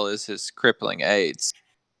battle is his crippling AIDS.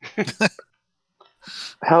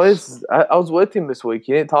 I was with him this week.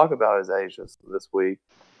 He didn't talk about his age this week.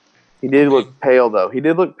 He did look pale though. He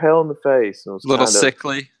did look pale in the face. It was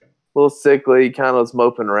sickly. A little sickly. Kind of was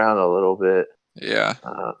moping around a little bit. Yeah.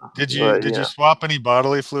 Did you swap any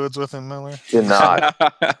bodily fluids with him, Miller? Did not.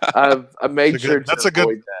 I made sure to avoid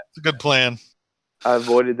that. It's a good plan. I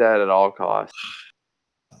avoided that at all costs.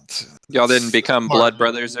 Y'all didn't become blood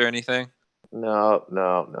brothers or anything? No.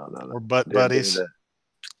 Or butt buddies?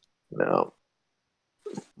 No.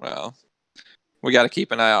 Well, we got to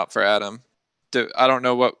keep an eye out for Adam. I don't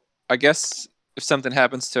know what. I guess if something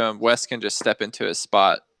happens to him, Wes can just step into his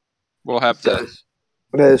spot. We'll have to.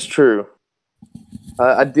 That is true.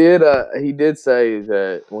 He did say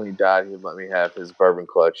that when he died, he'd let me have his bourbon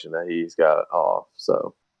collection that he's got off.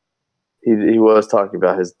 So he was talking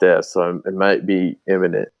about his death, so it might be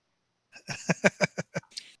imminent.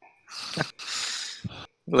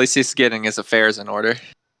 At least he's getting his affairs in order.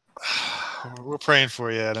 We're praying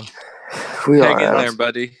for you, Adam. Hang in there,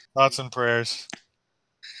 buddy. Thoughts and prayers.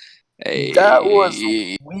 Hey. That was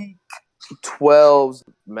week 12's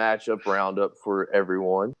matchup roundup for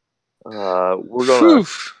everyone. We're gonna.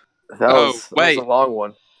 That was a long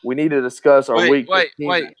one. We need to discuss our week 15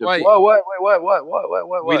 matchup. Wait.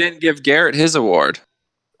 We didn't give Garrett his award.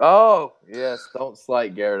 Oh, yes. Don't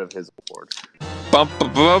slight Garrett of his award.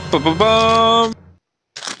 Bum.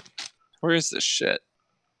 Where is this shit?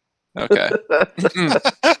 Okay.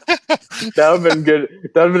 That would have been good.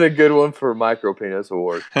 That would have been a good one for Micro Penis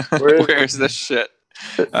Award. Where's this shit?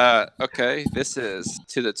 Okay, this is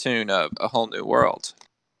to the tune of A Whole New World.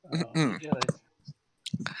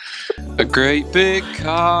 A great big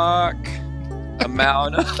cock.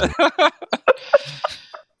 Amount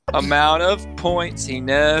of points he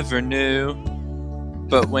never knew.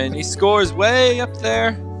 But when he scores way up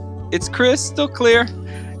there, it's crystal clear.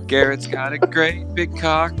 Garrett's got a great big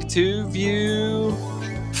cock to view.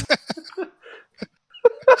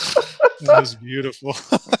 That was beautiful.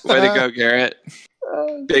 Way to go, Garrett.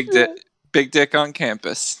 Big dick on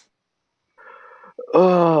campus.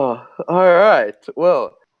 Oh, all right.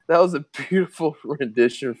 Well, that was a beautiful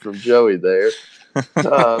rendition from Joey there.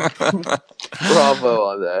 Bravo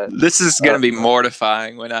on that. This is going to be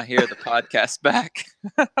mortifying when I hear the podcast back.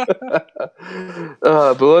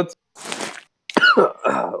 But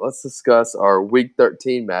let's discuss our Week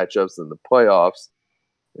 13 matchups in the playoffs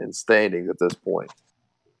and standings at this point.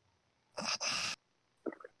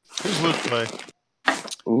 Who's Luke play?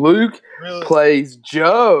 Luke plays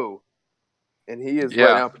Joe, and he is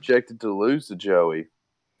right now projected to lose to Joey.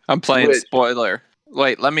 I'm playing spoiler.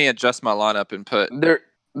 Wait, let me adjust my lineup and put...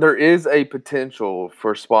 There is a potential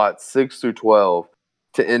for spots 6 through 12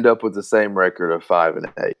 to end up with the same record of 5 and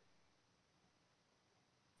 8.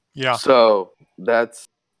 Yeah. So I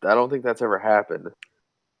don't think that's ever happened.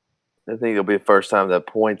 I think it'll be the first time that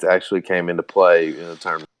points actually came into play in the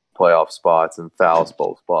terms of playoff spots and foul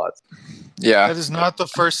bowl spots. Yeah. That is not the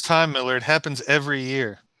first time, Miller. It happens every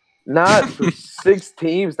year. Not for 6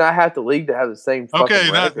 teams, not half the league to have the same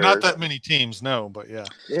fucking record. Not that many teams, no, but yeah.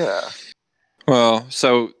 Yeah. Well,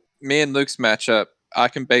 so me and Luke's matchup, I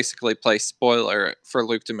can basically play spoiler for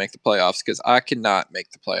Luke to make the playoffs because I cannot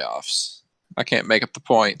make the playoffs. I can't make up the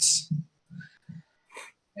points.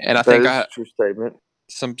 And I think a true statement.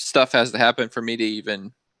 Some stuff has to happen for me to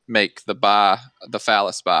even make the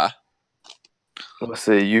Phallus bye. Let's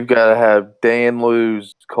see. You've got to have Dan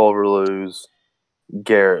lose, Culver lose,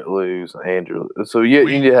 Garrett lose, Andrew. So you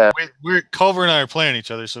need to have. Culver and I are playing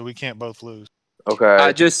each other, so we can't both lose. Okay.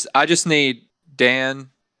 I just need Dan.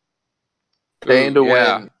 Dan to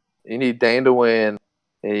win. You need Dan to win,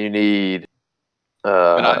 and you need.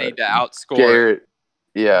 But I need to outscore Garrett.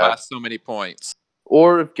 Yeah. By so many points.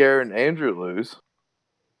 Or if Garrett and Andrew lose.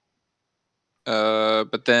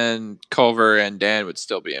 But then Culver and Dan would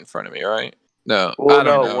still be in front of me, right? No, I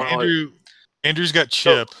don't know. Andrew's got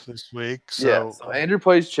Chip this week. So Andrew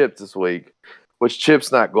plays Chip this week, which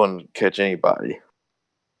Chip's not going to catch anybody.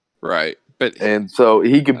 Right. And so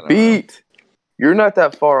he could beat. You're not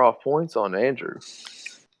that far off points on Andrew.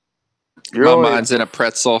 My mind's in a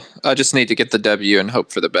pretzel. I just need to get the W and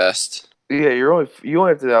hope for the best. Yeah, you only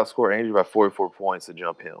have to outscore Andrew by 44 points to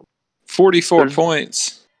jump him. 44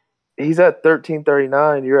 points. He's at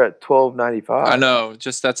 1339. You're at 1295. I know.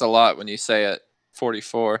 Just that's a lot when you say it.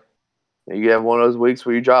 44. You have one of those weeks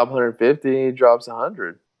where you drop 150 and he drops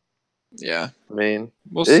 100. Yeah. I mean,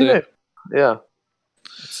 we'll see. Yeah.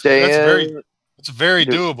 It's very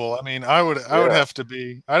doable. I mean, I'd have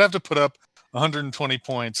to put up 120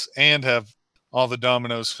 points and have all the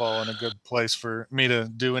dominoes fall in a good place for me to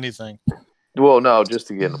do anything. Well, no, just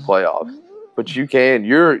to get in the playoffs. But you can.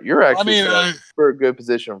 You're actually for a good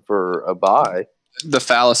position for a bye. The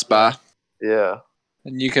Phallus bye. Yeah.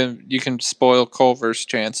 And you can spoil Culver's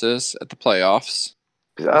chances at the playoffs.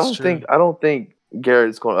 I don't think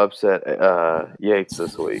Garrett's going to upset Yates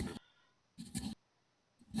this week.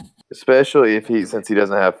 Especially since he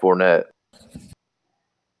doesn't have Fournette.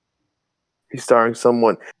 He's starting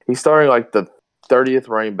like the 30th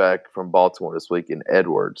running back from Baltimore this week in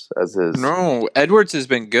Edwards as his. No, Edwards has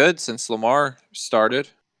been good since Lamar started.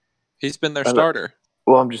 He's been their starter.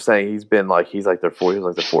 Well, I'm just saying he's like their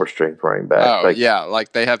fourth string running back. Oh,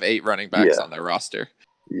 like they have 8 running backs on their roster.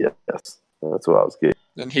 Yes, that's what I was getting.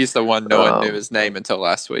 And he's the one no one knew his name until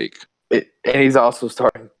last week. And he's also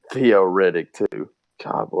starting Theo Riddick too.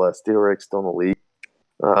 God bless. Theo Riddick's still in the league.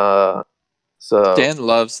 So Dan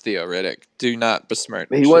loves Theo Riddick. Do not besmirch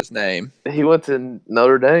his name. He went to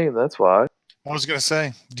Notre Dame. That's why. I was gonna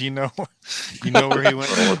say, do you know where he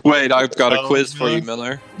went? Wait, I've got a Oh, quiz for you,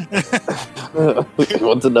 Miller? Miller.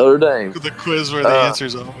 What's a Notre Dame? The quiz where the answer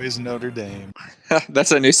is always Notre Dame.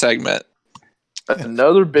 That's a new segment.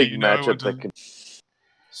 Another big you know matchup what that to- can.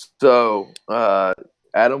 So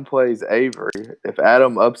Adam plays Avery. If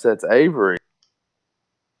Adam upsets Avery,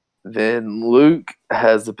 then Luke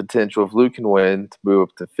has the potential, if Luke can win, to move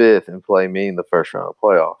up to 5th and play me in the first round of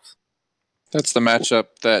playoffs. That's the matchup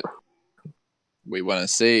that we want to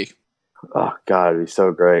see. Oh, God, it'd be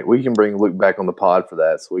so great. We can bring Luke back on the pod for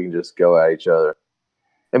that so we can just go at each other.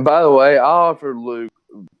 And by the way, I offered Luke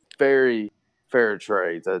very fair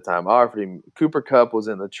trades at the time. I offered him Cooper Kupp was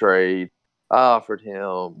in the trade. I offered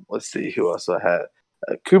him, let's see who else I had.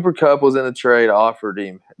 Cooper Kupp was in the trade. I offered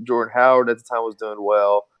him Jordan Howard at the time was doing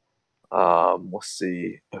well. Let's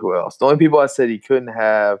see who else. The only people I said he couldn't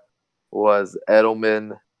have was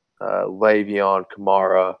Edelman, Le'Veon,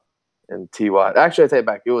 Kamara, and T.Y. Actually, I take it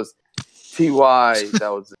back. It was T.Y. that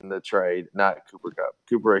was in the trade, not Cooper Kupp.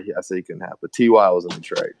 Cooper, I said he couldn't have, but T.Y. was in the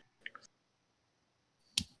trade.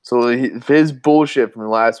 So his bullshit from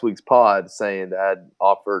last week's pod saying that I'd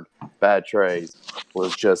offered bad trades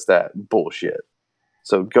was just that bullshit.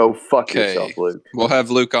 So go fuck yourself, Luke. We'll have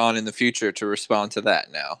Luke on in the future to respond to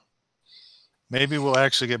that now. Maybe we'll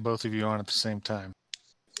actually get both of you on at the same time.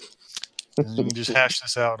 And you can just hash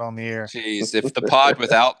this out on the air. Jeez, if the pod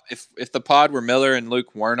if the pod where Miller and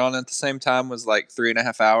Luke weren't on at the same time was like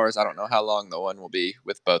 3.5 hours, I don't know how long the one will be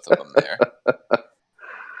with both of them there.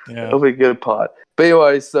 Yeah. It'll be a good pod. But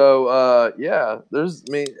anyway, so there's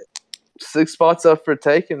 6 spots up for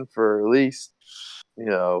taking for at least,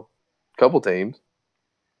 a couple teams.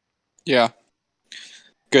 Yeah.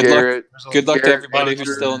 Good Garrett, luck. Good luck to Garrett, everybody Andrew,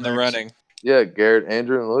 who's still in the running. Yeah, Garrett,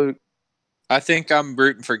 Andrew, and Luke. I think I'm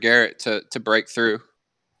rooting for Garrett to break through.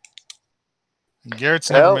 Garrett's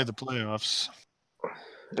never made the playoffs.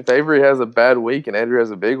 If Avery has a bad week and Andrew has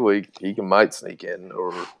a big week, he might sneak in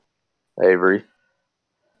over Avery.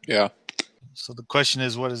 Yeah. So the question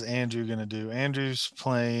is, what is Andrew going to do? Andrew's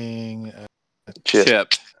playing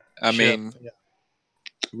Chip. I Chip. mean, Yeah.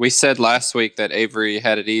 we said last week that Avery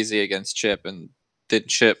had it easy against Chip, and then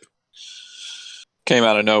Chip came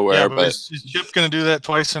out of nowhere. Yeah, but is Chip going to do that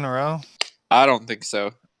twice in a row? I don't think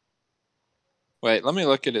so. Wait, let me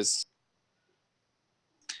look at his.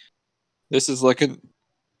 This is looking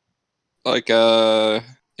like a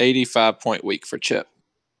 85-point week for Chip.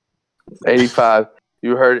 85.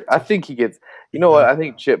 You heard it. I think he gets. You know what? I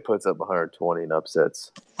think Chip puts up 120 and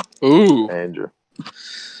upsets. Ooh. Andrew.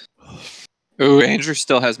 Ooh, Andrew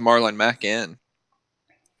still has Marlon Mack in.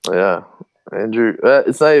 Yeah, Andrew.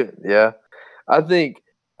 It's not even. Yeah, I think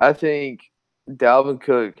Dalvin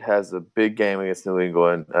Cook has a big game against New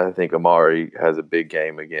England. I think Amari has a big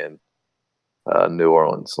game again. New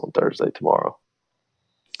Orleans on Thursday tomorrow.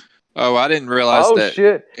 Oh, I didn't realize that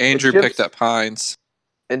shit. Andrew picked up Hines.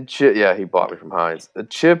 And Chip, yeah, he bought me from Hines.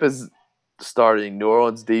 Chip is starting New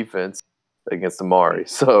Orleans defense against Amari,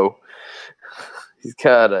 so he's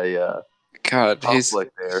got a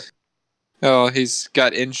conflict there. Oh, he's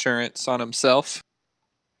got insurance on himself.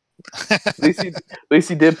 At least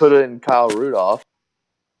he did put it in Kyle Rudolph.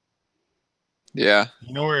 Yeah.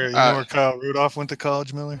 You know where Kyle Rudolph went to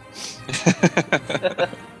college, Miller?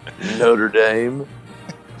 Notre Dame.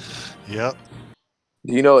 Yep.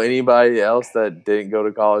 Do you know anybody else that didn't go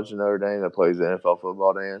to college in Notre Dame that plays NFL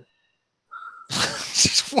football, Dan?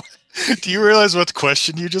 Do you realize what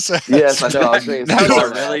question you just asked? Yes, I know. I was thinking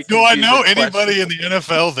really do I know anybody in the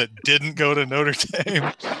NFL that didn't go to Notre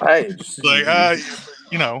Dame? Hey,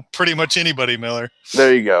 pretty much anybody, Miller.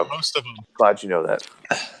 There you go. Most of them. Glad you know that.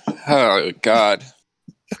 Oh, God.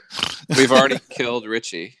 We've already killed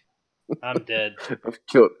Richie. I'm dead. I've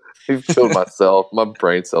killed myself. My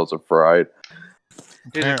brain cells are fried.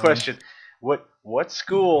 Here's a question. What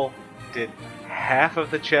school did half of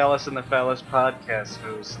the Chalice and the Phallus podcast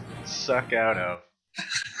hosts suck out of?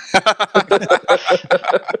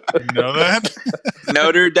 You know that?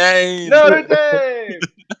 Notre Dame. Notre Dame!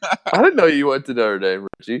 I didn't know you went to Notre Dame,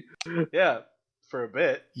 Richie. Yeah, for a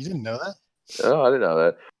bit. You didn't know that? Oh, I didn't know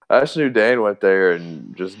that. I just knew Dan went there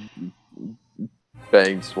and just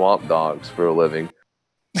banged swamp dogs for a living.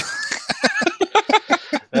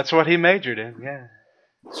 That's what he majored in, yeah.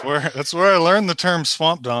 That's where I learned the term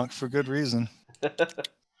swamp donk for good reason.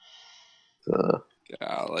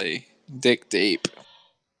 Golly. Dick deep.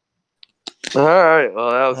 All right.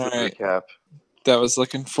 Well, that was the recap. That was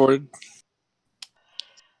looking forward.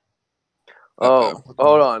 Oh,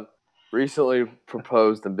 hold on. Recently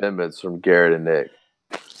proposed amendments from Garrett and Nick.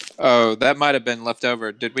 Oh, that might have been left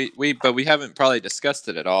over. Did we but we haven't probably discussed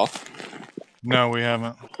it at all. No, we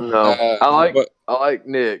haven't. No, I like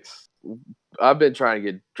Knicks. I've been trying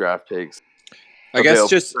to get draft picks. I guess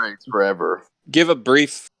just trades forever. Give a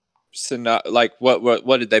brief like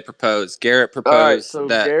what did they propose? Garrett proposed All right, so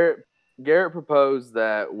that Garrett proposed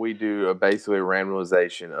that we do a basically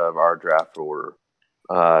randomization of our draft order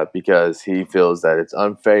because he feels that it's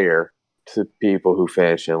unfair to people who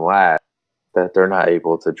finish in last that they're not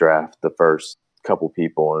able to draft the first couple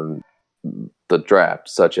people in the draft,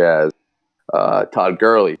 such as Todd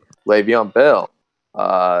Gurley, Le'Veon Bell,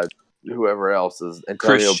 whoever else is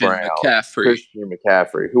Antonio Christian Brown, McCaffrey. Christian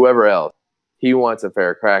McCaffrey, whoever else. He wants a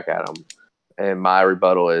fair crack at him. And my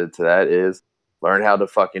rebuttal to that is learn how to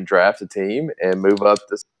fucking draft a team and move up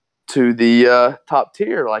to the top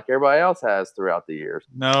tier like everybody else has throughout the years.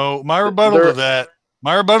 No, my rebuttal to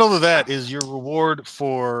that is your reward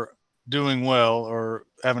for doing well or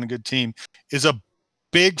having a good team is a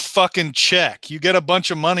big fucking check. You get a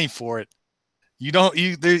bunch of money for it.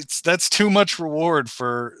 That's too much reward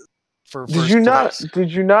for first place.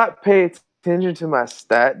 Did you not pay attention to my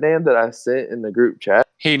stat, Dan, that I sent in the group chat?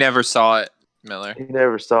 He never saw it, Miller. He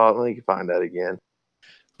never saw it. Let me find that again.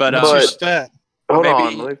 But what's your stat? Hold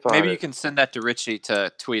on, let me find maybe it. you can send that to Richie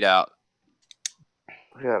to tweet out.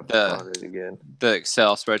 Yeah, find it again. The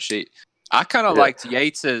Excel spreadsheet. I kind of liked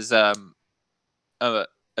Yates's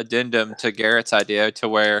addendum to Garrett's idea to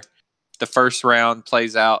where the first round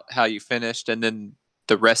plays out how you finished, and then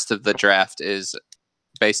the rest of the draft is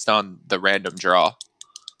based on the random draw.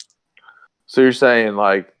 So you're saying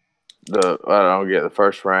like I don't get the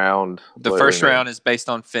first round. The first round is based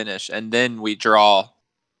on finish, and then we draw,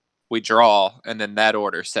 and then that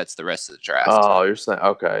order sets the rest of the draft. Oh, you're saying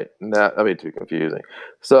okay. That'd be too confusing.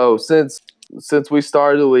 So since we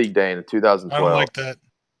started the league, Dan, in 2012, I don't like that.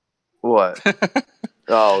 What?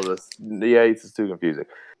 The Yates is too confusing.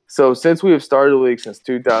 So since we have started the league since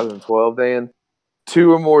 2012, Dan,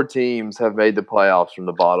 2 or more teams have made the playoffs from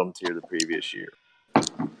the bottom tier the previous year.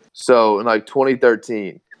 So in like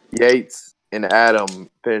 2013, Yates and Adam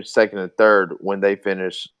finished second and third when they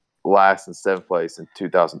finished last and 7th place in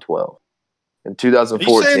 2012. In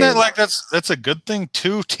 2014, are you saying that like that's a good thing?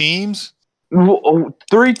 2 teams?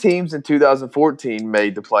 3 teams in 2014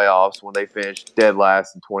 made the playoffs when they finished dead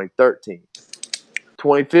last in 2013.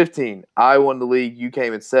 2015, I won the league. You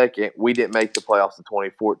came in second. We didn't make the playoffs in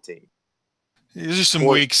 2014. These are some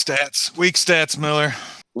weak stats. Weak stats, Miller.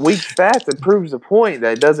 Weak stats. It proves the point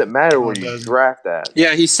that it doesn't matter where you draft at.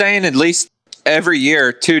 Yeah, he's saying at least every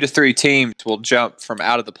year 2 to 3 teams will jump from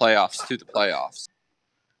out of the playoffs to the playoffs.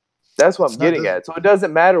 That's what I'm getting at. So it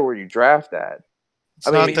doesn't matter where you draft at. It's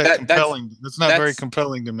not that compelling. That's not very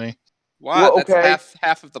compelling to me. Why? Well, okay. That's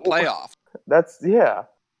half of the playoff.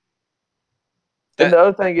 And the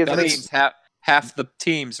other thing is, that means half the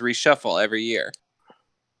teams reshuffle every year.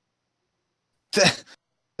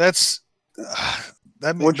 That's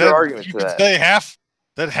that. What's your argument to that? Say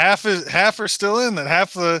half are still in. That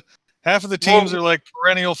half of the teams are like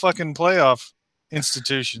perennial fucking playoff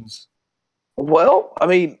institutions. Well, I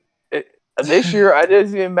mean, this year I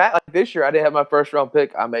didn't even matter. Like this year I didn't have my first round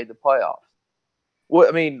pick. I made the playoffs.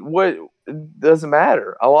 What it doesn't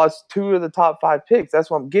matter. I lost 2 of the top 5 picks.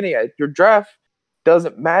 That's what I'm getting at. Your draft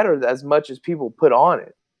doesn't matter as much as people put on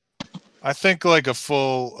it. I think like a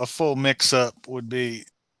full mix up would be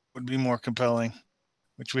more compelling,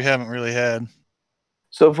 which we haven't really had.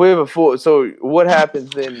 So if we have what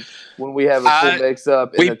happens then when we have a full mix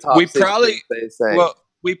up in the top 6?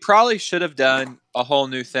 We probably should have done a whole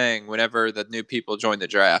new thing whenever the new people join the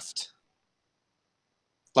draft.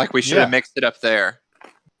 Like we should have mixed it up there.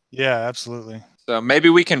 Yeah, absolutely. So maybe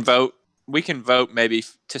we can vote. We can vote maybe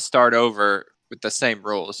to start over with the same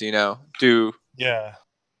rules. Yeah.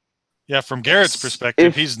 From Garrett's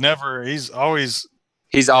perspective, he's always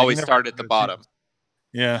started at the bottom.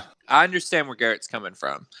 Yeah, I understand where Garrett's coming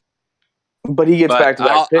from, but he gets back to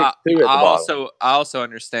that pick too at the bottom. I also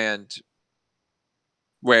understand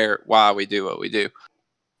why we do what we do.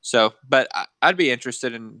 So, but I'd be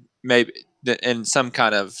interested in maybe in some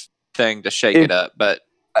kind of thing to shake it up. But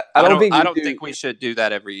I don't think we should do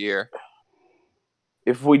that every year.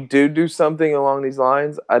 If we do something along these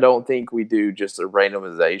lines, I don't think we do just a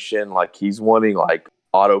randomization like he's wanting, like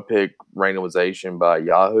auto pick randomization by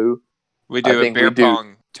Yahoo. We do a beer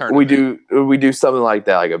pong tournament. We do something like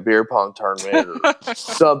that, like a beer pong tournament or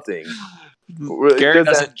something. Garrett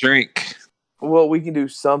doesn't drink. Well, we can do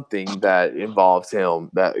something that involves him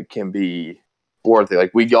that can be worth it.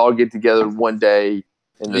 Like we all get together one day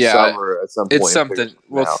in the summer at some point. It's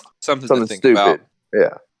something to think stupid. about.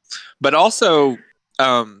 Yeah, but also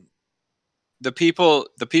the people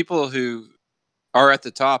who are at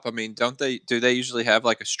the top. I mean, do they usually have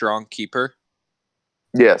like a strong keeper?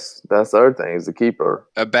 Yes, that's the other thing is the keeper.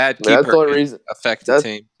 A bad I mean, that's keeper the only can reason. affect the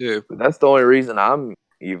team too. That's the only reason I'm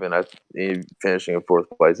even finishing in fourth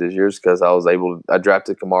place this year is because I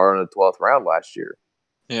drafted Kamara in the 12th round last year.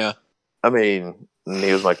 Yeah. I mean, and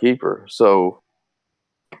he was my keeper. So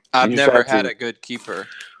I've never had a good keeper.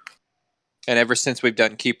 And ever since we've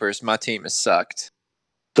done keepers, my team has sucked.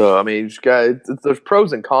 So, I mean, there's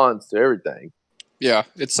pros and cons to everything. Yeah,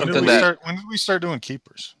 it's When something did we start doing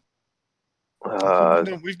keepers?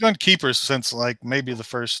 We've done keepers since like maybe the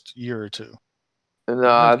first year or two. No,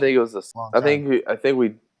 I think it was I think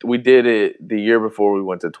we did it the year before we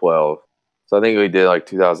went to 12. So I think we did like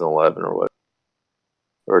 2011 or what,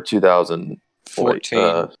 or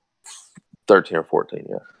 2014, 13 or 14.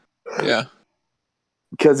 Yeah.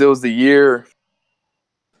 Because it was the year.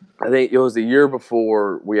 I think it was the year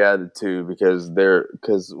before we added two because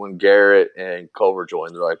when Garrett and Culver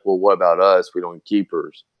joined, they're like, well, what about us? We don't get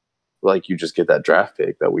keepers. Like, you just get that draft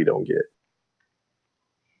pick that we don't get.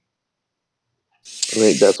 I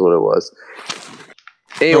think that's what it was.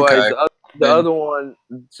 Anyways, Okay. the other one,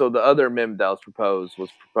 so the other amendment that was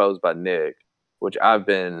proposed by Nick, which I've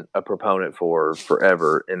been a proponent for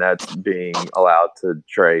forever, and that's being allowed to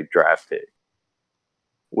trade draft picks.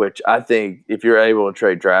 Which I think if you're able to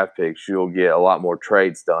trade draft picks, you'll get a lot more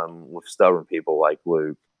trades done with stubborn people like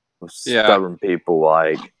Luke, with stubborn people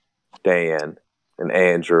like Dan and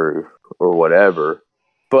Andrew or whatever.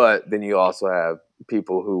 But then you also have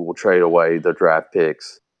people who will trade away their draft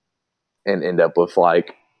picks and end up with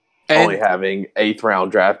only having 8th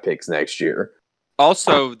round draft picks next year.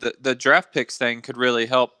 Also, the draft picks thing could really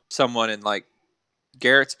help someone in like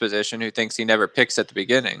Garrett's position who thinks he never picks at the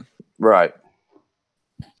beginning. Right.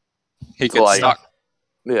 He could stock.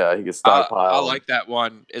 Yeah, he could stockpile. I like that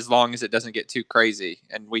one as long as it doesn't get too crazy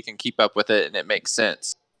and we can keep up with it and it makes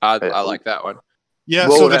sense. I like that one. Yeah,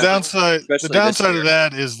 so the downside of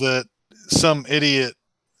that is that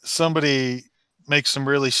somebody makes some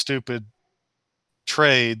really stupid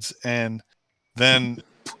trades, and then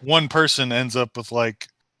one person ends up with like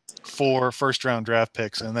 4 first-round draft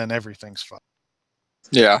picks, and then everything's fine.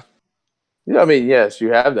 Yeah. Yeah, I mean, yes,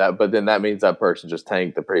 you have that, but then that means that person just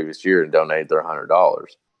tanked the previous year and donated their $100.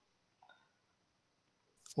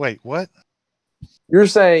 Wait, what? You're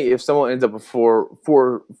saying if someone ends up with four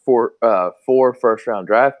first-round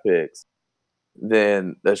draft picks,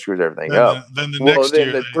 then that screws everything up. Then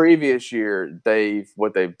the previous year,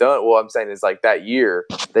 what they've done. Well, I'm saying is like that year,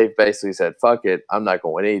 they've basically said, "Fuck it, I'm not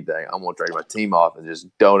going to win anything. I'm going to trade my team off and just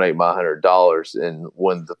donate my $100 and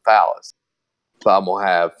win the palace." But I'm going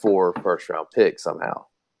to have 4 first-round picks somehow.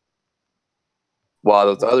 While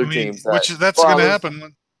those other teams, that's going to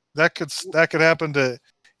happen. That could happen to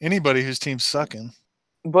anybody whose team's sucking.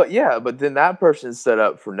 But then that person's set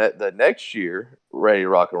up for the next year, ready to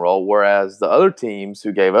rock and roll. Whereas the other teams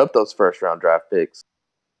who gave up those first-round draft picks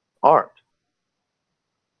aren't.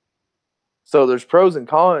 So there's pros and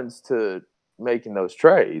cons to making those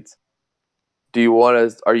trades. Do you want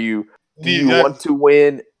to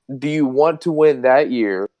win? Do you want to win that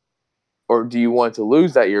year, or do you want to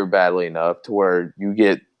lose that year badly enough to where you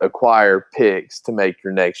acquire picks to make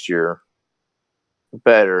your next year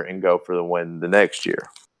better and go for the win the next year?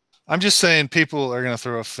 I'm just saying people are going to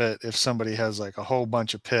throw a fit if somebody has like a whole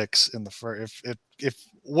bunch of picks in the first.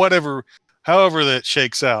 However that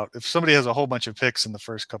shakes out, if somebody has a whole bunch of picks in the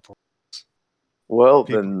first couple. Well,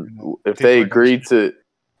 then if they agree to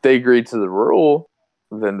the rule,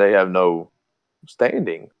 then they have no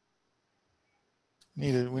standing.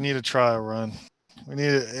 We need a trial run.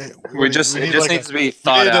 It just needs to be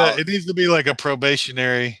thought out. It needs to be like a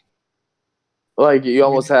probationary. Like you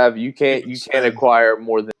almost have you can't acquire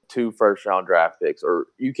more than 2 first-round draft picks, or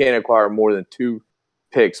you can't acquire more than 2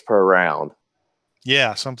 picks per round.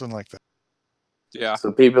 Yeah, something like that. Yeah.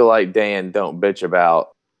 So people like Dan don't bitch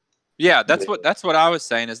about. Yeah, that's what I was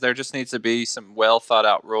saying. Is there just needs to be some well thought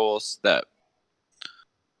out rules that,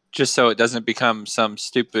 just so it doesn't become some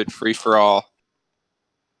stupid free for all.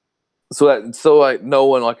 So like no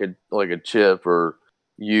one like a Chip or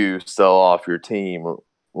you sell off your team or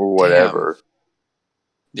whatever. Damn.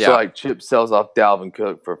 Yeah. So like Chip sells off Dalvin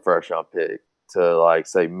Cook for a first-round pick to like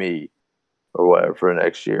say me or whatever for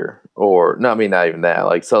next year, or not even that.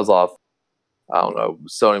 Like sells off, I don't know,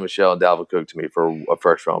 Sony Michel and Dalvin Cook to me for a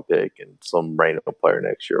first-round pick and some random player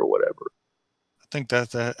next year or whatever. I think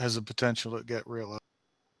that has the potential to get real.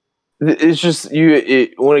 It's just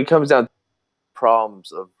when it comes down to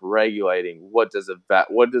problems of regulating what does a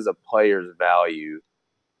player's value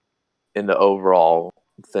in the overall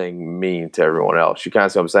thing mean to everyone else. You kind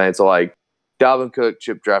of see what I'm saying? So like Dalvin Cook,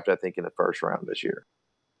 Chip drafted I think in the first round this year.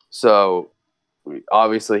 So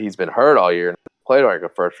obviously he's been hurt all year and play like a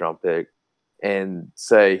first-round pick and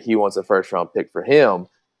say he wants a first-round pick for him,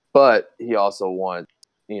 but he also wants,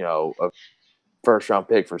 a first-round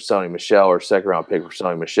pick for Sony Michel or second-round pick for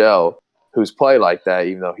Sony Michel, who's played like that,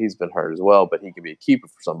 even though he's been hurt as well, but he can be a keeper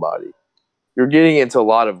for somebody. You're getting into a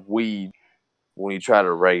lot of weed when you try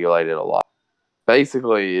to regulate it a lot.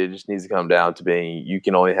 Basically, it just needs to come down to being you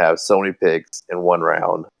can only have so many picks in one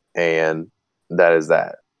round, and that is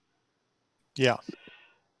that. Yeah.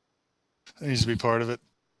 That needs to be part of it.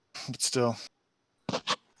 But still.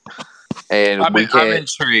 And I'm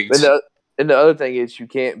intrigued. And the other thing is you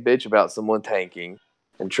can't bitch about someone tanking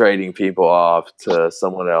and trading people off to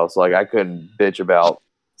someone else. Like I couldn't bitch about,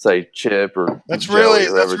 say, Chip or That's Joey,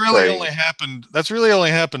 really only happened. That's really only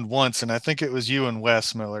happened once, and I think it was you and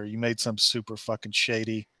Wes Miller. You made some super fucking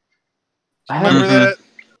shady. Do you remember that?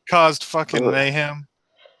 Caused fucking mayhem.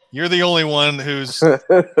 You're the only one who's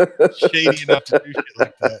shady enough to do shit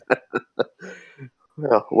like that.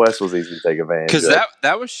 Well, Wes was easy to take advantage of. Because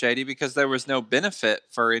that was shady because there was no benefit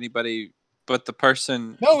for anybody but the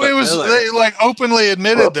person. No, it was they like openly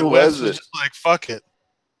admitted that Wes was just like fuck it.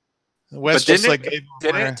 Wes just like gave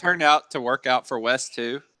didn't it turn out to work out for Wes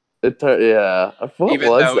too? Yeah, even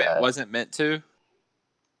though it wasn't meant to.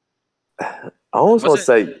 I almost want to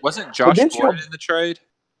say, wasn't Josh Gordon in the trade?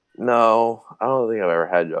 No, I don't think I've ever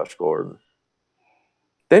had Josh Gordon.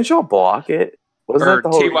 Didn't y'all block it? Wasn't that the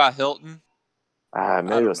whole T.Y. Hilton?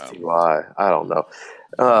 Maybe it was T.Y. I don't know.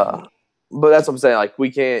 But that's what I'm saying. Like,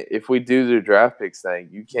 we can't, if we do the draft picks thing,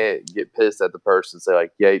 you can't get pissed at the person and say,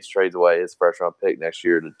 like, Yates trades away his first round pick next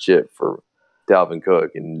year to Chip for Dalvin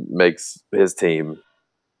Cook and makes his team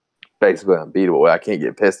basically unbeatable. I can't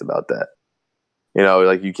get pissed about that.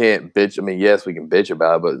 Like, you can't bitch. I mean, yes, we can bitch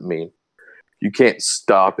about it, but I mean, you can't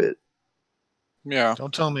stop it. Yeah.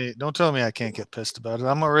 Don't tell me I can't get pissed about it.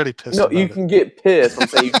 I'm already pissed about it. No, you can get pissed. I'm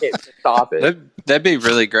saying you can't stop it. That'd be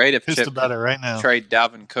really great if Chip about it right now. Trade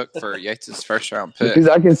Dalvin Cook for Yates' first round pick. Because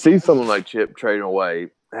I can see someone like Chip trading away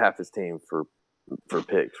half his team for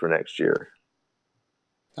picks for next year.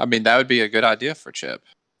 I mean, that would be a good idea for Chip.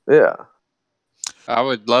 Yeah. I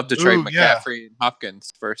would love to trade McCaffrey and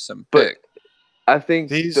Hopkins for some pick. I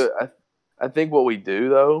think I think what we do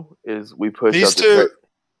though is we push these up two.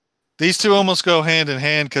 These two almost go hand in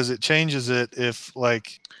hand because it changes it if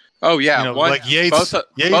like. Oh yeah, like Yates.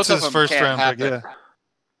 Yates is first round pick. Yeah.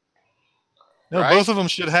 No, right? Both of them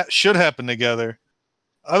should happen together.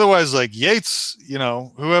 Otherwise, like Yates,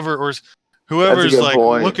 whoever's like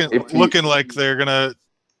looking like they're gonna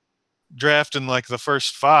draft in like the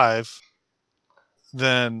first 5,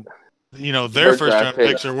 then their first round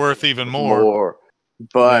picks are worth even more.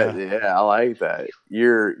 But yeah, I like that.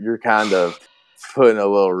 You're kind of putting a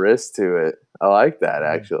little risk to it. I like that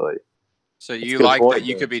actually. So you like that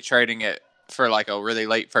you could be trading it for like a really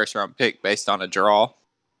late first round pick based on a draw?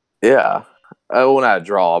 Yeah. Well, not a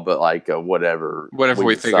draw, but like whatever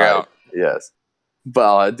we figure out. Yes.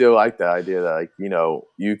 But I do like the idea that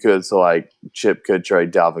you could Chip could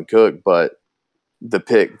trade Dalvin Cook, but the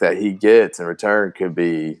pick that he gets in return could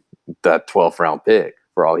be that 12th round pick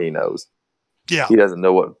for all he knows. Yeah. He doesn't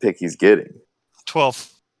know what pick he's getting.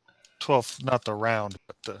 12th, not the round,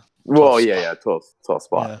 but the 12th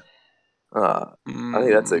spot. Yeah. I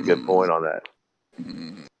think that's a good point on that.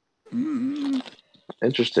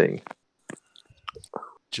 Interesting.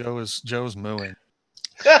 Joe's mooing.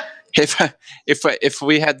 If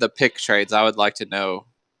we had the pick trades, I would like to know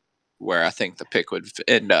where I think the pick would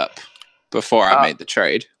end up before I made the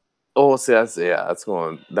trade. Oh, see, that's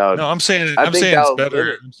going. No, I'm saying it's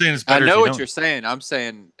better. I'm saying it's better. I know what you're saying. I'm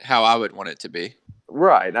saying how I would want it to be.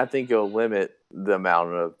 Right, and I think it'll limit the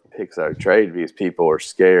amount of picks that are traded because people are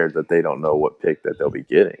scared that they don't know what pick that they'll be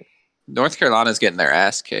getting. North Carolina's getting their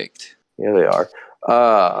ass kicked. Yeah, they are. Who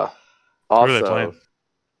are they playing?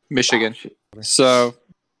 Michigan. So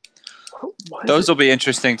those will be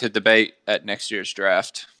interesting to debate at next year's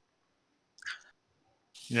draft.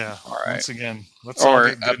 Yeah. All right. Once again, let's all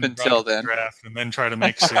get good up until then draft and then try to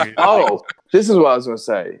make serious. This is what I was going to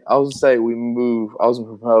say. I was going to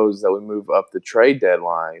propose that we move up the trade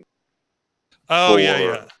deadline. Oh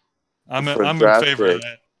yeah. I'm in favor of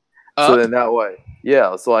that. So then that way,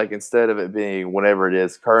 so like instead of it being whenever it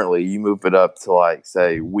is currently, you move it up to like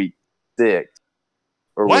say week 6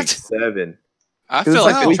 or week 7. I feel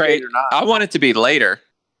like the trade. I want it to be later.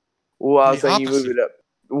 Well, I was saying you move it up.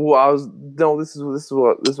 Well, this is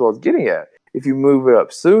what I was getting at. If you move it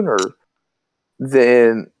up sooner,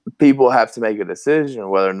 then people have to make a decision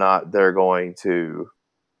whether or not they're going to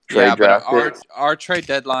trade draft picks. Our trade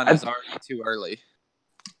deadline is already too early.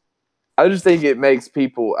 I just think it makes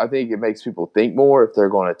people. I think it makes people think more if they're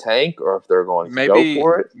going to tank or if they're going to go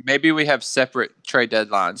for it. Maybe we have separate trade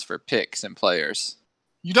deadlines for picks and players.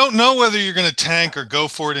 You don't know whether you're going to tank or go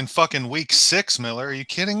for it in fucking week 6, Miller. Are you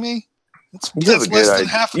kidding me? That's less than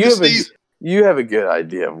half of the season. You have a good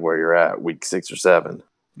idea of where you're at, week 6 or 7.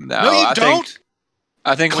 No, you don't.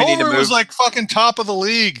 I think Culver we need to move. was like fucking top of the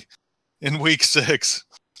league in week 6.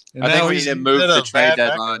 And I think we need to move the trade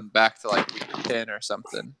deadline back to like week 10 or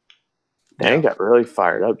something. Dan got really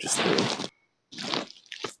fired up just then.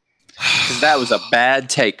 Because that was a bad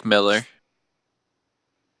take, Miller.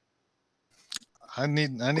 I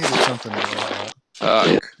needed something to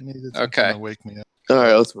okay. Wake me up. All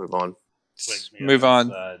right, let's move on. Move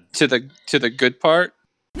on to the good part.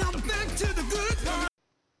 The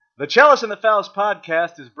Chalice and the Phallus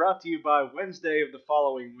podcast is brought to you by Wednesday of the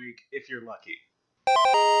following week, if you're lucky.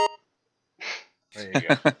 There you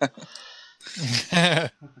go.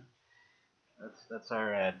 That's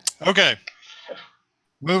our ad. Okay.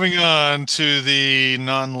 Moving on to the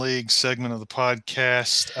non-league segment of the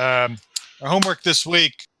podcast. Our homework this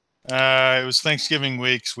week. It was Thanksgiving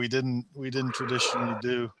week. So we didn't traditionally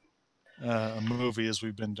do a movie as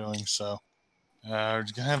we've been doing. So we're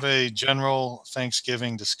gonna have a general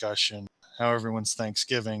Thanksgiving discussion. How everyone's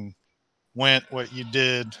Thanksgiving went, what you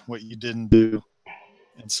did, what you didn't do,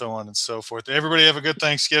 and so on and so forth. Everybody have a good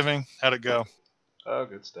Thanksgiving. How'd it go? Oh,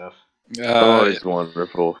 good stuff. It's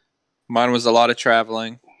wonderful. Mine was a lot of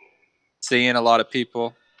traveling, seeing a lot of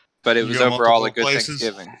people, but it was overall a good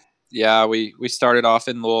Thanksgiving. Yeah, we started off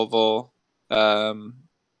in Louisville,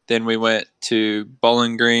 then we went to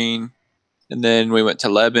Bowling Green, and then we went to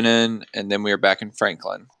Lebanon, and then we were back in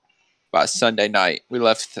Franklin by Sunday night. We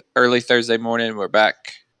left early Thursday morning, we're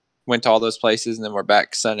back, went to all those places, and then we're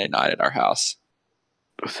back Sunday night at our house.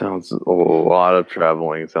 Sounds a lot of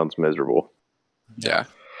traveling. It sounds miserable. Yeah,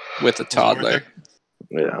 with a toddler.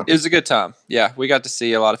 Yeah. It was a good time. Yeah, we got to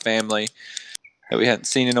see a lot of family that we hadn't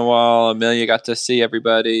seen in a while. Amelia got to see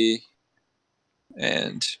everybody,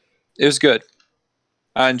 and it was good.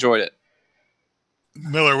 I enjoyed it.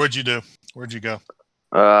 Miller, what'd you do? Where'd you go?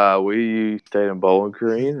 We stayed in Bowling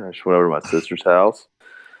Green. I just went over to my sister's house.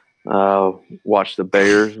 Watched the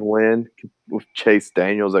Bears win with Chase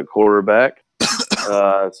Daniels at quarterback.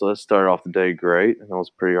 So let's start off the day great. And I was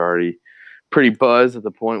pretty buzzed at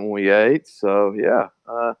the point when we ate. So yeah, it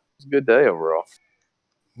was a good day overall.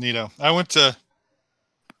 Neato. I went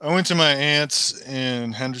to my aunt's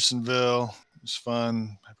in Hendersonville. It was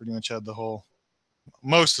fun. I pretty much had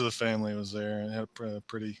most of the family was there and had a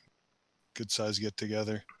pretty good size get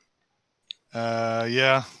together.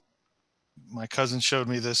 Yeah. My cousin showed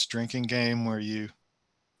me this drinking game where you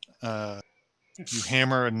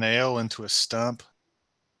hammer a nail into a stump.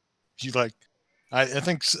 I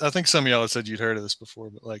think some of y'all have said you'd heard of this before,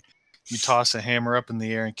 but like you toss a hammer up in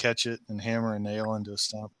the air and catch it and hammer a nail into a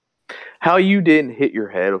stump. How you didn't hit your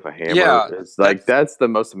head with a hammer is that's the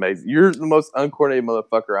most amazing. You're the most uncoordinated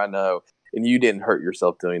motherfucker I know, and you didn't hurt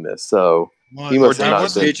yourself doing this. So you must have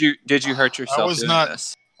not been. Did you hurt yourself doing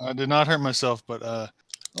this? I did not hurt myself, but I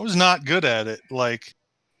was not good at it. Like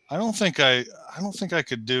I don't think I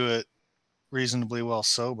could do it reasonably well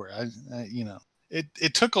sober.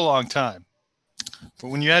 It took a long time. But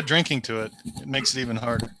when you add drinking to it, it makes it even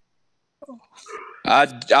harder.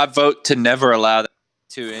 I vote to never allow that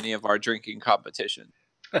to any of our drinking competition.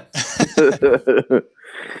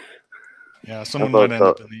 Yeah, someone might end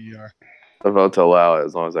up in the ER. I vote to allow it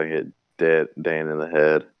as long as I hit Dan in the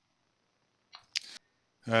head.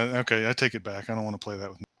 Okay, I take it back. I don't want to play that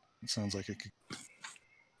with me. It sounds like it could.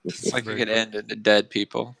 It's like it could end in the dead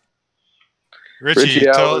people. Richie,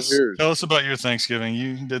 tell us about your Thanksgiving.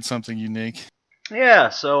 You did something unique. Yeah,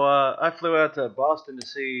 so I flew out to Boston to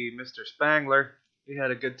see Mr. Spangler. We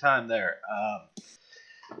had a good time there.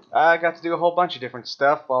 I got to do a whole bunch of different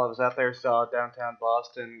stuff while I was out there. Saw downtown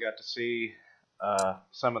Boston, got to see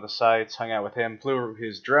some of the sights, hung out with him, flew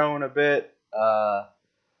his drone a bit.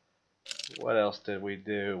 What else did we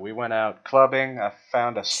do? We went out clubbing. I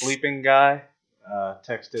found a sleeping guy.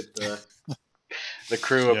 Texted the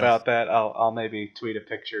crew about that. I'll maybe tweet a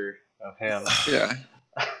picture of him. Yeah.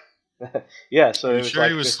 Yeah, so Are you it was sure like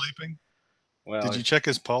he was sleeping? Well, did you check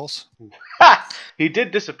his pulse? He did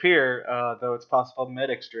disappear, though it's possible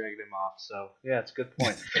medics dragged him off. So yeah, it's a good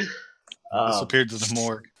point. Disappeared to the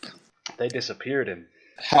morgue. They disappeared him.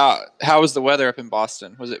 How was the weather up in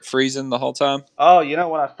Boston? Was it freezing the whole time? Oh,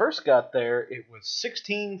 when I first got there, it was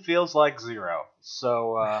 16 feels like 0.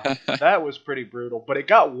 So that was pretty brutal. But it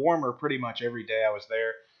got warmer pretty much every day I was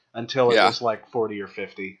there until it was like 40 or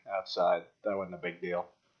 50 outside. That wasn't a big deal.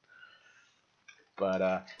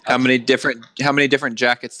 But how many different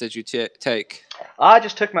jackets did you take? I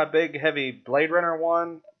just took my big heavy Blade Runner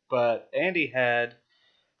one, but Andy had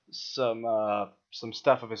some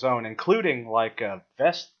stuff of his own, including like a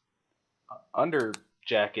vest under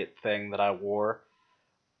jacket thing that I wore.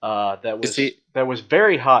 That was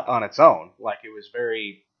very hot on its own. Like it was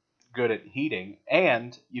very good at heating,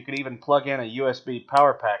 and you could even plug in a USB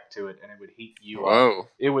power pack to it, and it would heat you up. Whoa!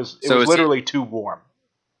 It was literally too warm.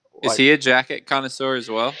 Is he a jacket connoisseur as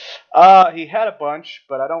well? He had a bunch,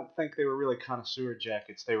 but I don't think they were really connoisseur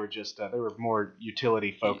jackets. They were just they were more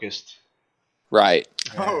utility focused. Right.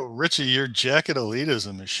 Yeah. Oh, Richie, your jacket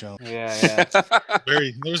elitism is shown. Yeah.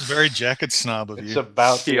 There's very jacket snob of It's you.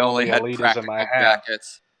 about He the only had elitism practical I have.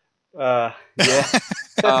 jackets.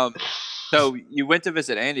 Yeah. So you went to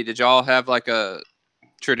visit Andy. Did y'all have like a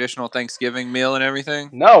traditional Thanksgiving meal and everything?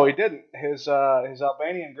 No, he didn't. His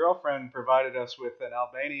Albanian girlfriend provided us with an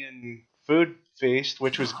Albanian food feast,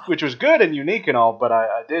 which was good and unique and all, but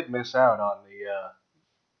I did miss out on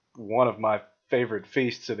the one of my favorite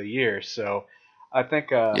feasts of the year. So I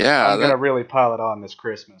think I'm gonna really pile it on this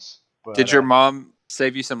Christmas. But, did your mom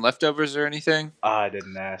save you some leftovers or anything? I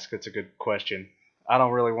didn't ask. That's a good question. I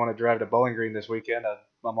don't really want to drive to Bowling Green this weekend.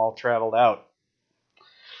 I'm all traveled out.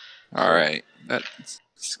 All right.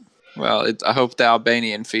 I hope the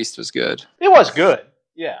Albanian feast was good. It was good.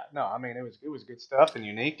 Yeah. No, I mean it was good stuff and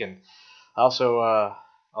unique, and also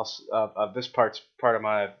this part of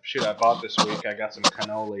my shit I bought this week. I got some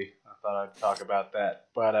cannoli. I thought I'd talk about that.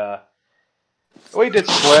 But we did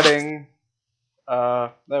sledding.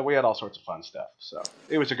 We had all sorts of fun stuff. So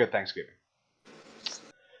it was a good Thanksgiving.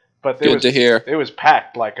 But good to hear. It was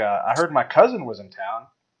packed. Like I heard my cousin was in town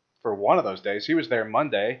for one of those days. He was there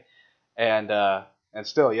Monday, and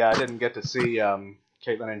still, yeah, I didn't get to see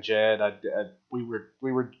Caitlin and Jed. We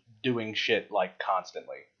were doing shit like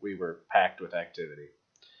constantly. We were packed with activity.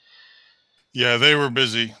 Yeah, they were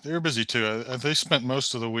busy. They were busy too. They spent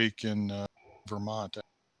most of the week in Vermont.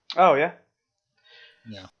 Oh yeah.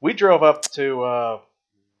 Yeah. We drove up to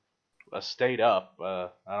a state up. I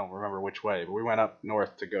don't remember which way, but we went up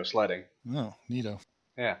north to go sledding. Oh, neato.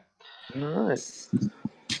 Yeah. All right.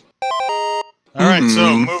 All right.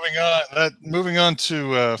 So moving on to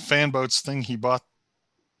Fanboat's thing he bought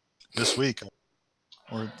this week,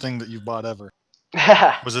 or thing that you've bought ever.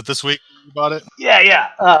 Was it this week you bought it? Yeah.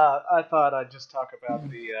 I thought I'd just talk about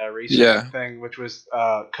the recent thing, which was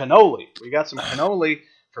cannoli. We got some cannoli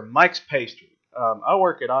from Mike's Pastry. I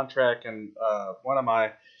work at On Track, and one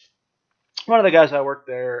of the guys I work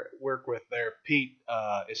with there, Pete,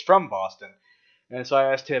 is from Boston, and so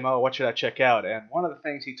I asked him, "Oh, what should I check out?" And one of the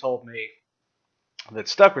things he told me that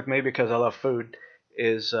stuck with me because I love food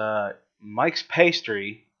is Mike's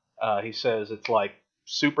Pastry. He says it's like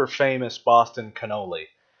super famous Boston cannoli.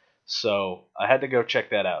 So I had to go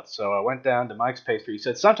check that out. So I went down to Mike's Pastry. He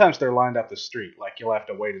said sometimes they're lined up the street, like you'll have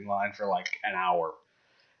to wait in line for like an hour.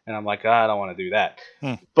 And I'm like, I don't want to do that.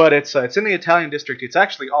 But it's in the Italian district. It's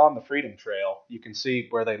actually on the Freedom Trail. You can see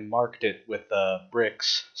where they marked it with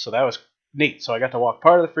bricks. So that was neat. So I got to walk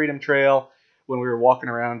part of the Freedom Trail when we were walking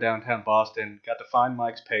around downtown Boston. Got to find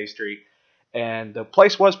Mike's Pastry. And the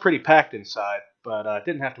place was pretty packed inside, but I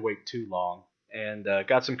didn't have to wait too long. And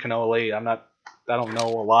got some cannoli. I don't know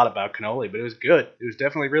a lot about cannoli, but it was good. It was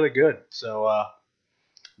definitely really good. So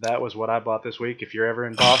that was what I bought this week. If you're ever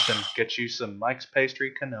in Boston, get you some Mike's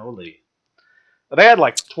Pastry cannoli. They had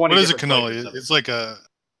like 20. What is a cannoli? It's like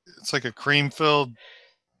a cream-filled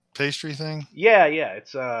pastry thing. Yeah.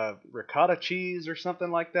 It's ricotta cheese or something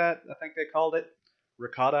like that. I think they called it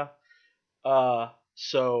ricotta.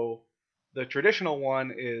 So the traditional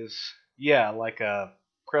one is like a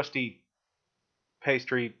crusty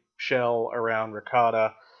pastry shell around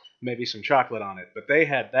ricotta, maybe some chocolate on it. But they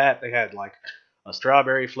had that. They had like a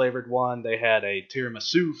strawberry flavored one. They had a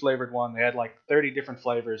tiramisu flavored one. They had like 30 different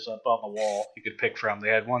flavors up on the wall you could pick from. They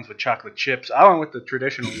had ones with chocolate chips. I went with the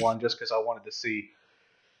traditional one just because I wanted to see,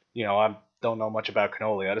 I don't know much about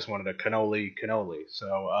cannoli. I just wanted a cannoli.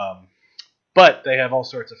 So, but they have all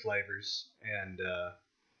sorts of flavors. And,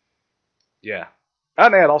 yeah.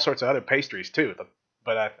 And they had all sorts of other pastries too.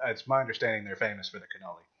 But it's my understanding they're famous for the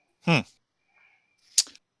cannoli.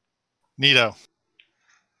 Neato.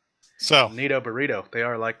 So Neato burrito. They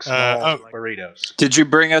are like small burritos. Did you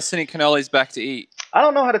bring us any cannolis back to eat? I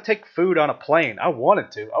don't know how to take food on a plane. I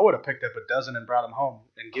wanted to. I would have picked up a dozen and brought them home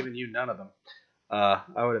and given you none of them.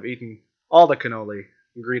 I would have eaten all the cannoli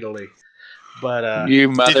greedily. But you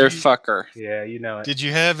motherfucker. Yeah, you know it. Did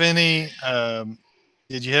you have any?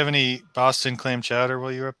 Did you have any Boston clam chowder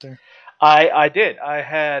while you were up there? I did.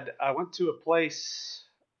 I went to a place,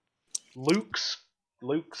 Luke's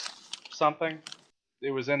something.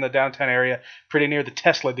 it was in the downtown area, pretty near the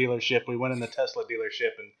Tesla dealership. We went in the Tesla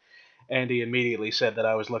dealership, and Andy immediately said that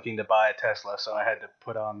I was looking to buy a Tesla, so I had to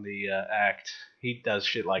put on the act. He does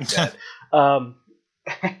shit like that.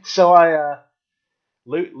 So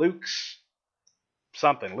Luke's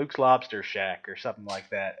Lobster Shack or something like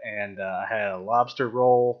that, and I had a lobster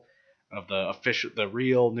roll of the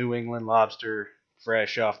real New England lobster,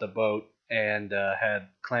 fresh off the boat, and had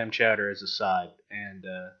clam chowder as a side, and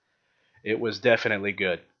it was definitely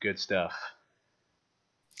good stuff.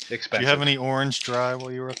 Expensive. Do you have any orange dry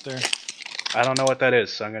while you were up there? I don't know what that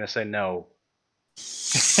is, so I'm gonna say no.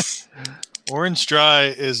 Orange dry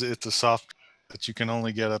it's a soft that you can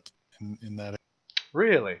only get up in that area.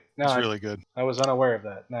 Really? No, It's really good. I was unaware of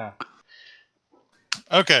that. No.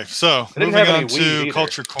 Okay, so I didn't moving have any on weed to either.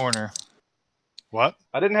 Culture Corner. What?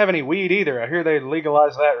 I didn't have any weed either. I hear they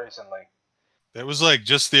legalized that recently. It was like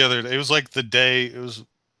just the other day. It was like the day. It was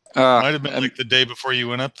might have been like the day before you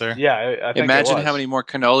went up there. Yeah, I think Imagine it was. how many more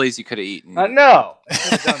cannolis you could have eaten. No, I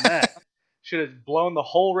should have done that. Should have blown the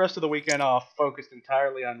whole rest of the weekend off, focused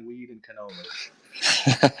entirely on weed and cannoli.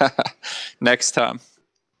 Next time.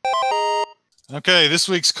 Okay, this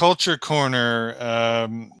week's Culture Corner.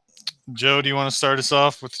 Joe, do you want to start us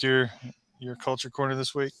off with your Culture Corner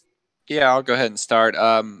this week? Yeah, I'll go ahead and start.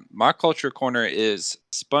 My Culture Corner is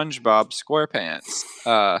SpongeBob SquarePants.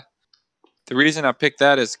 The reason I picked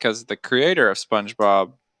that is because the creator of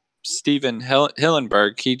SpongeBob, Steven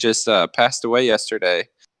Hillenburg, he just passed away yesterday.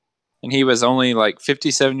 And he was only like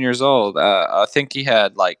 57 years old. I think he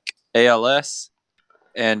had like ALS.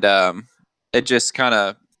 And it just kind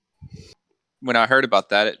of, when I heard about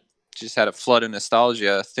that, it just had a flood of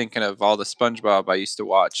nostalgia thinking of all the SpongeBob I used to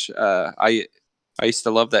watch. I used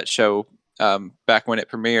to love that show back when it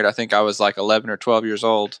premiered. I think I was like 11 or 12 years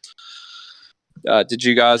old. Did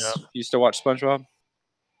you guys used to watch SpongeBob?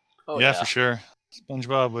 Oh, yeah, for sure.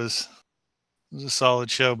 SpongeBob was a solid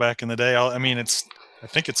show back in the day. I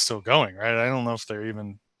think it's still going, right? I don't know if they're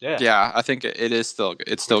even. Yeah, I think it is still.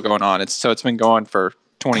 It's still going on. It's been going for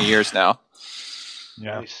 20 years now.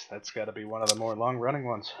 Yeah, nice. That's got to be one of the more long-running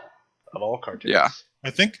ones of all cartoons. Yeah, I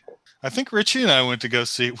think Richie and I went to go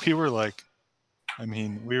see. We were like,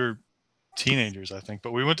 we were teenagers, I think,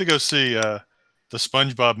 but we went to go see the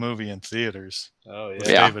SpongeBob movie in theaters. Oh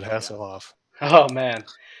yeah, with David Hasselhoff. Oh man.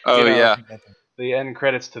 Oh yeah. The end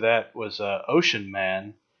credits to that was Ocean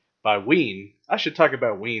Man by Ween. I should talk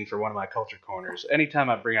about Ween for one of my culture corners. Anytime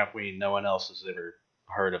I bring up Ween, no one else has ever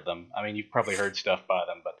heard of them. I mean, you've probably heard stuff by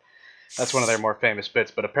them, but that's one of their more famous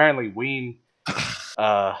bits. But apparently Ween,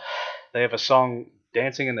 they have a song,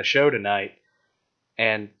 Dancing in the Show Tonight,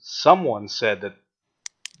 and someone said that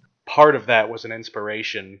part of that was an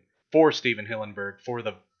inspiration for Steven Hillenburg for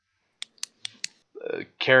the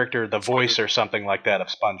character, the voice or something like that of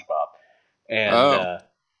SpongeBob. And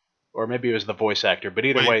or maybe it was the voice actor, but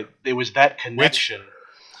either way, it was that connection.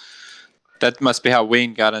 That must be how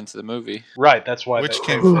Wayne got into the movie. Right, that's why that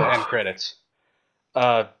came from the end credits.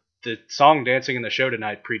 The song Dancing in the Show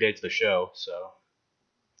Tonight predates the show, so.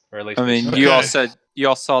 Or at least you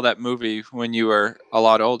all saw that movie when you were a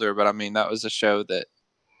lot older, but that was a show that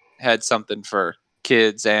had something for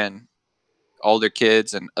kids and older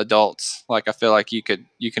kids and adults. Like, I feel like you can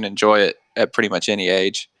enjoy it at pretty much any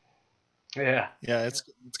age. Yeah. Yeah, it's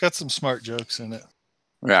got some smart jokes in it.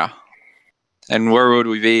 Yeah. And where would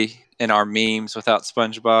we be in our memes without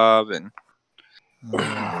SpongeBob? And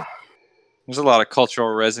there's a lot of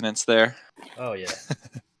cultural resonance there. Oh yeah.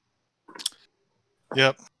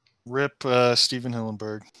 Yep. Rip Steven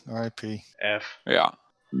Hillenburg, R.I.P. F. Yeah.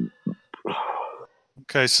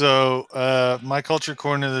 Okay, so my culture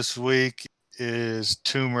corner this week is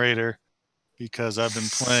Tomb Raider because I've been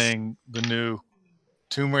playing the new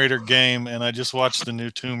Tomb Raider game, and I just watched the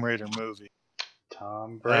new Tomb Raider movie.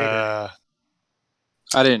 Tom Brady. I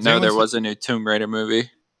didn't know there was a new Tomb Raider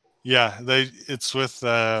movie. Yeah, it's with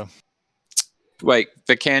wait,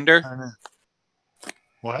 Vikander?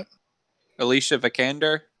 What? Alicia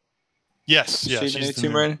Vikander? Yes, yeah, she's the new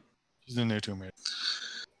Tomb Raider. She's the new Tomb Raider.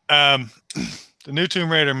 The new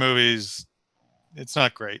Tomb Raider movies, it's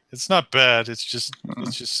not great. It's not bad. It's just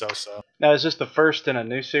so-so. Now, is this the first in a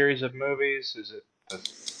new series of movies? Is it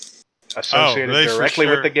associated directly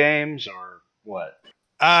with the games, or what?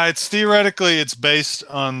 It's theoretically it's based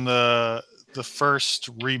on the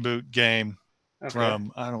first reboot game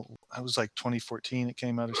from I was like 2014 it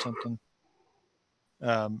came out or something.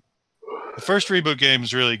 The first reboot game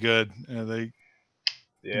is really good. The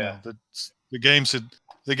games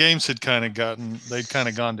had kind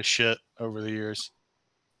of gone to shit over the years,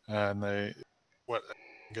 and I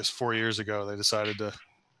guess 4 years ago they decided to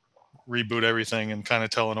reboot everything and kind of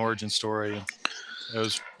tell an origin story, It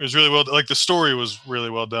was really well. Like the story was really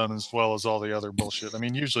well done, as well as all the other bullshit. I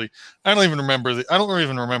mean, usually I don't even remember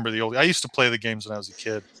the old. I used to play the games when I was a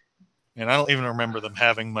kid, and I don't even remember them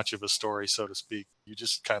having much of a story, so to speak. You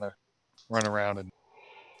just kind of run around and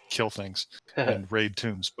kill things and raid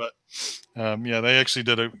tombs. But yeah, they actually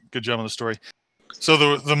did a good job on the story.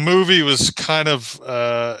 So the movie was kind of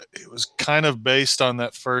based on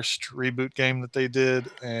that first reboot game that they did,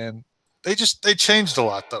 and they changed a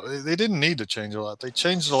lot though. They didn't need to change a lot. They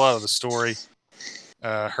changed a lot of the story.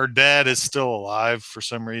 Her dad is still alive for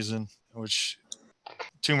some reason, which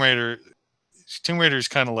Tomb Raider is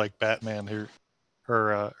kind of like Batman.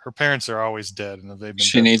 Her parents are always dead, and they've been.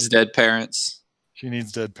 She needs dead parents. She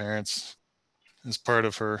needs dead parents as part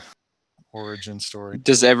of her origin story.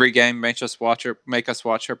 Does every game make us watch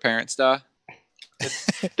her parents die?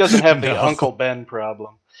 It doesn't have the Uncle Ben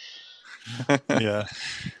problem. Yeah.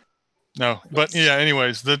 No, but yeah.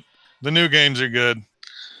 Anyways, the new games are good.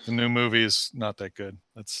 The new movie is not that good.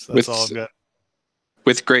 That's all I've got.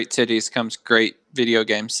 With great titties comes great video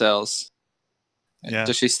game sales. Yeah.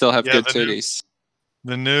 Does she still have good titties?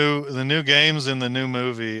 The new games in the new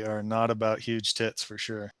movie are not about huge tits for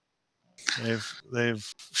sure.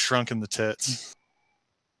 They've shrunken the tits.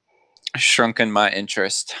 Shrunken my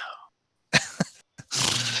interest.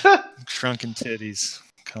 Shrunken titties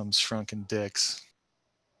comes shrunken dicks.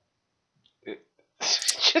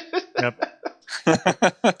 Yep.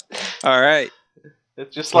 All right.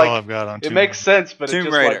 It's just That's like all I've got on it makes sense, but Tomb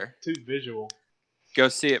it's just Raider. like too visual. Go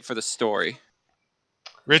see it for the story.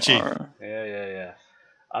 Richie. Yeah.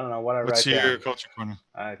 I don't know what I What's write down. your culture corner?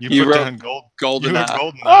 You put wrote down GoldenEye. You wrote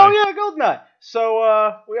GoldenEye. Oh yeah, GoldenEye.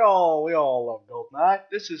 So we all love GoldenEye.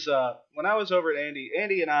 This is when I was over at Andy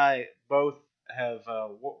and I both have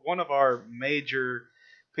one of our major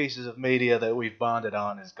pieces of media that we've bonded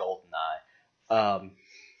on is GoldenEye.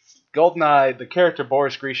 GoldenEye, the character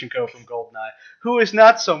Boris Grishenko from GoldenEye, who is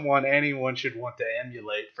not someone anyone should want to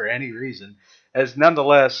emulate for any reason, is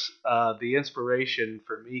nonetheless the inspiration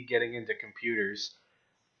for me getting into computers.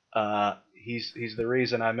 He's the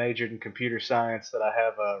reason I majored in computer science, that I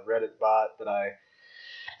have a Reddit bot, that I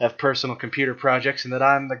have personal computer projects, and that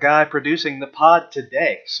I'm the guy producing the pod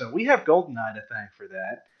today. So we have GoldenEye to thank for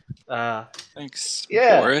that. Thanks,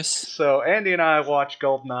 Boris. Boris. So Andy and I watched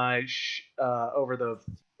GoldenEye over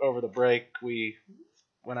the break.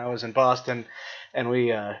 When I was in Boston, and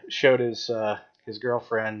we showed his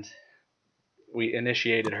girlfriend. We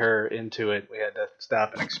initiated her into it. We had to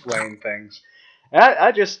stop and explain things. And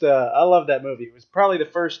I just I love that movie. It was probably the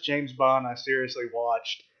first James Bond I seriously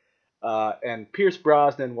watched. And Pierce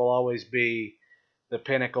Brosnan will always be the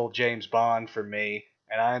pinnacle James Bond for me.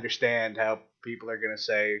 And I understand how people are going to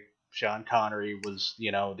say Sean Connery was,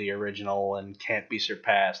 the original and can't be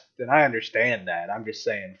surpassed. And I understand that. I'm just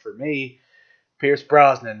saying, for me, Pierce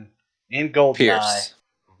Brosnan in GoldenEye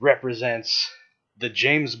represents the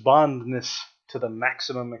James Bondness to the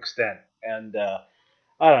maximum extent. And I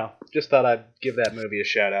don't know. Just thought I'd give that movie a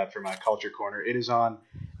shout out for my culture corner. It is on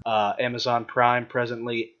Amazon Prime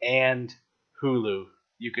presently and Hulu.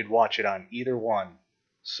 You could watch it on either one.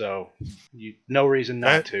 So no reason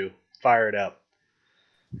not to. Fire it up.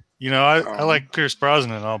 I like Pierce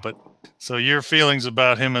Brosnan and all, but so your feelings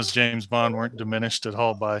about him as James Bond weren't diminished at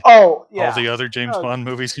all by all the other James Bond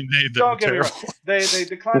movies he made that were terrible. They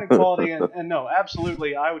decline in quality, and no,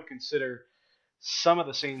 absolutely, I would consider some of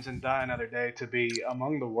the scenes in Die Another Day to be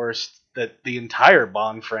among the worst that the entire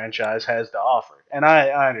Bond franchise has to offer. And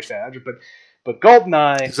I understand, but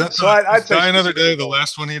GoldenEye. Is that I'd say Die Another Day the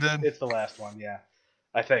last one he did? It's the last one, yeah.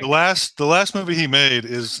 I think the last movie he made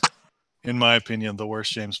is, in my opinion, the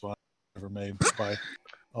worst James Bond ever made by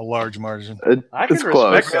a large margin. I can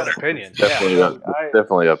respect that opinion.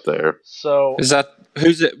 Definitely up there. So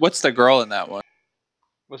who's it? What's the girl in that one?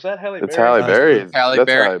 Was that Halle Berry? It's Halle Berry. That's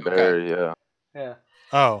Halle Berry, yeah. Yeah.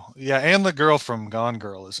 Oh, yeah, and the girl from Gone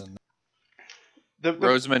Girl is in there.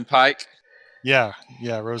 Rosamund Pike? Yeah,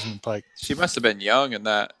 Rosamund Pike. She must have been young in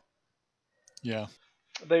that. Yeah.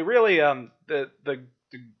 They really the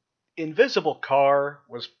invisible car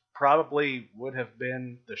would have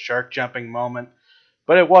been the shark jumping moment,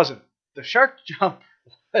 but it wasn't. The shark jump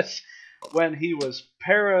was when he was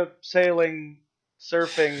parasailing,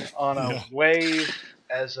 surfing on a wave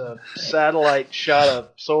as a satellite shot a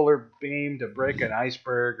solar beam to break an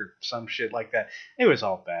iceberg or some shit like that. It was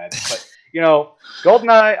all bad. But,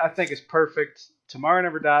 GoldenEye I think is perfect. Tomorrow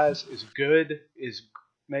Never Dies is good, is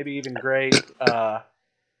maybe even great.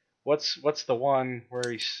 What's the one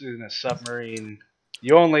where he's in a submarine?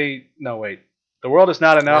 The World Is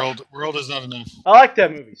Not Enough. World Is Not Enough. I like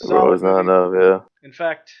that movie. The World Is Not Enough, yeah. In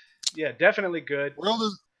fact, yeah, definitely good.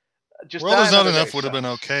 Just World Die Is Not Another Enough Day would have been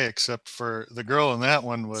sucks. okay, except for the girl in that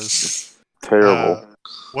one was Terrible.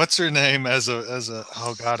 what's her name as a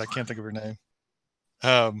oh god, I can't think of her name.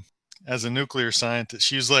 As a nuclear scientist,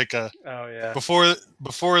 she was like a Oh yeah. before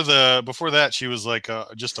that she was like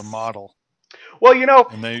just a model, Well, you know,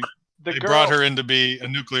 and they the girl. brought her in to be a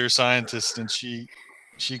nuclear scientist, and she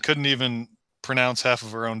couldn't even pronounce half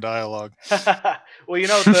of her own dialogue. Well, you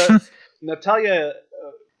know, the Natalia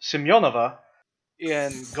Semyonova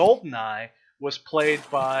in Goldeneye was played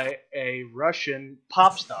by a Russian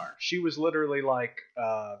pop star. She was literally like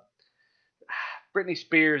Britney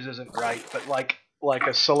Spears isn't right, but like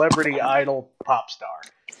a celebrity idol pop star.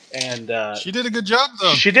 And She did a good job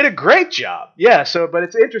though. she did a great job. Yeah, so but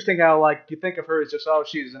it's interesting how like you think of her as just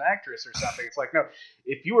she's an actress or something. It's like no,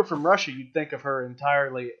 if you were from Russia, you'd think of her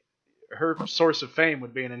entirely. Her source of fame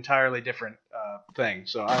would be an entirely different thing.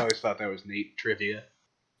 So I always thought that was neat trivia.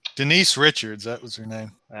 Denise Richards, that was her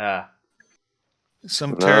name.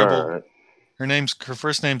 Some terrible. Right. Her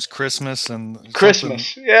first name's Christmas, and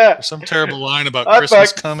Christmas. Yeah. some terrible line about I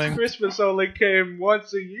Christmas thought coming. Christmas only came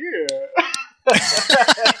once a year.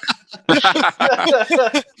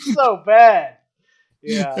 So bad.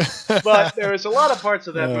 Yeah. But there was a lot of parts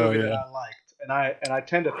of that movie that I liked, and I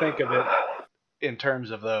tend to think of it in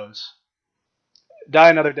terms of those. Die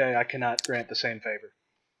Another Day, I cannot grant the same favor.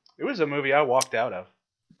 It was a movie I walked out of,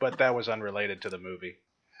 but that was unrelated to the movie.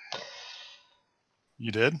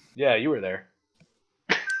 You did? Yeah, you were there.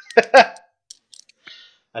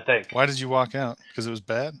 I think. Why did you walk out? Because it was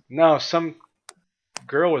bad? No, some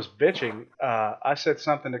girl was bitching. I said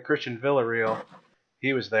something to Christian Villarreal.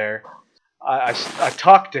 He was there. I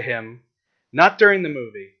talked to him, not during the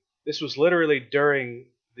movie. This was literally during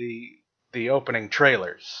the opening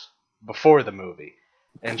trailers, before the movie.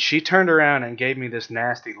 And she turned around and gave me this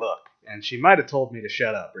nasty look. And she might have told me to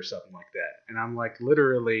shut up or something like that. And I'm like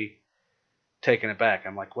literally taken aback.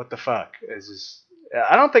 I'm like, what the fuck?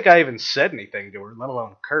 I don't think I even said anything to her, let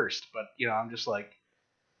alone cursed. But, I'm just like,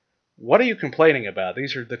 what are you complaining about?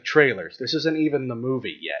 These are the trailers. This isn't even the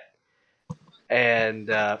movie yet. And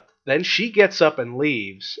then she gets up and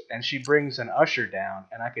leaves, and she brings an usher down,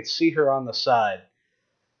 and I could see her on the side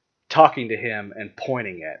talking to him and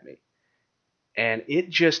pointing at me. And it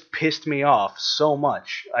just pissed me off so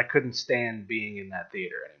much, I couldn't stand being in that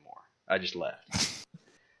theater anymore. I just left.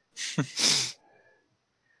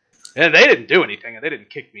 And they didn't do anything, and they didn't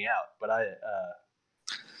kick me out, but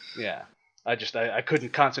I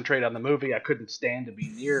couldn't concentrate on the movie. I couldn't stand to be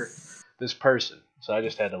near this person, so I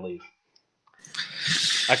just had to leave.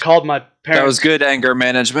 I called my parents. That was good anger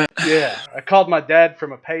management. Yeah, I called my dad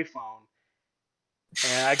from a payphone,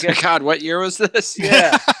 and I guess God, what year was this?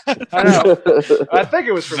 Yeah, I know. I think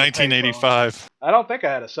it was from 1985. I don't think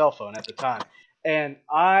I had a cell phone at the time, and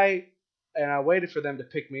I waited for them to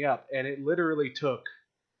pick me up, and it literally took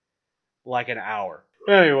like an hour.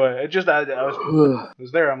 Anyway, I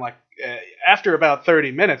was there. I'm like, after about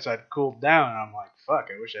 30 minutes, I'd cooled down, and I'm like, fuck,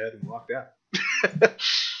 I wish I hadn't walked out.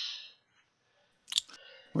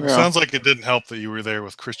 It sounds like it didn't help that you were there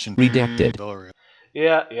with Christian Redacted. Villarreal.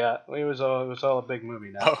 Yeah. It was all a big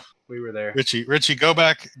movie now. Oh. We were there. Richie, go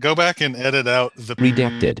back and edit out the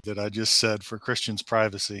Redacted that I just said for Christian's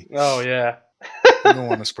privacy. Oh yeah. You don't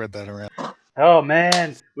want to spread that around. Oh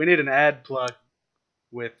man, we need an ad plug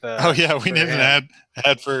with. We need an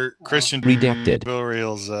ad for Christian Redacted.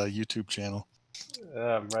 Villarreal's YouTube channel.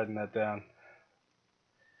 I'm writing that down.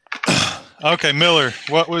 Okay, Miller.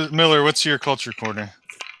 What's your culture corner?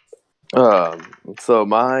 So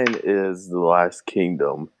mine is The Last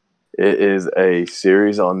Kingdom. It is a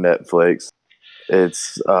series on Netflix.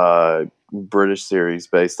 It's a British series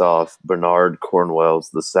based off Bernard Cornwell's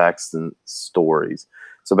The Saxon Stories.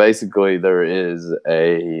 So basically, there is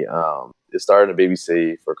it started on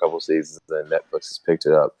BBC for a couple of seasons, and then Netflix has picked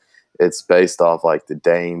it up. It's based off like the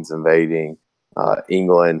Danes invading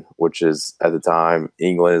England, which is at the time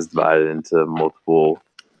England is divided into multiple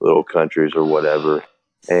little countries or whatever.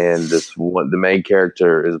 And the main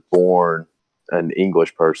character is born an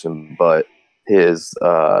English person, but he was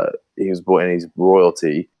born and he's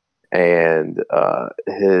royalty, and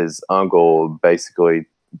his uncle basically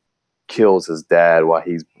kills his dad while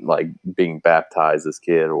he's like being baptized as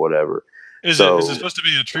kid or whatever. Is it supposed to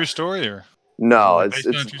be a true story or? No, it's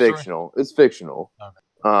fictional. It's fictional.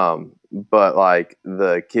 Okay. But like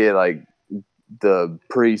the kid, like the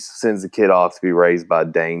priest sends the kid off to be raised by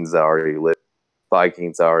Danes that already live.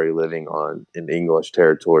 Vikings already living in English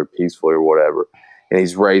territory peacefully or whatever. And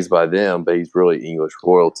he's raised by them, but he's really English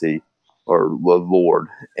royalty or lord.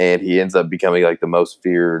 And he ends up becoming like the most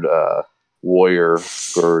feared warrior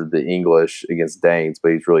for the English against Danes,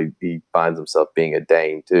 but he finds himself being a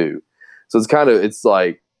Dane too. So it's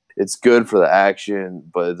like it's good for the action,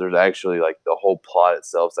 but there's actually like the whole plot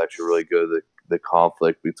itself is actually really good. The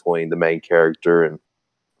conflict between the main character and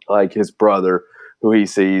like his brother, who he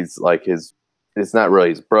sees like it's not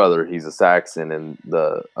really his brother. He's a Saxon and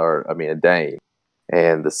a Dane,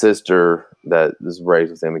 and the sister that is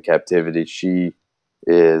raised with him in captivity, she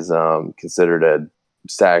is considered a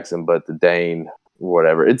Saxon, but the Dane,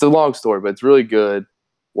 whatever. It's a long story, but it's really good.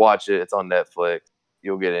 Watch it. It's on Netflix.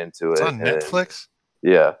 You'll get into it. It's on Netflix?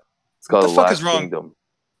 Yeah. It's called What the fuck Last is wrong? Kingdom.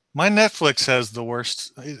 My Netflix has the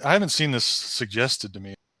worst. I haven't seen this suggested to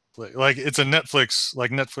me. Like it's a Netflix, like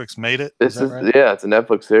Netflix made it. Is that right? Yeah, it's a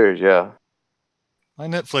Netflix series. Yeah. My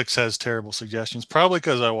Netflix has terrible suggestions, probably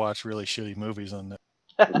because I watch really shitty movies on there.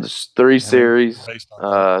 There's 3 series.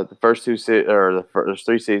 The first 2 there's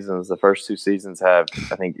 3 seasons. The first 2 seasons have,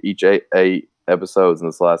 I think, each 8 episodes, and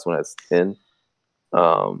this last one has 10.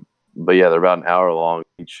 But yeah, they're about an hour long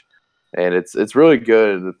each, and it's really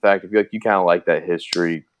good. The fact if you kind of like that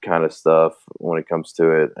history kind of stuff when it comes to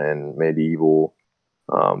it, and medieval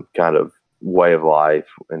kind of way of life,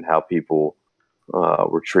 and how people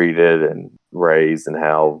were treated and raised, and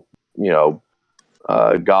how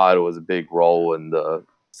God was a big role in the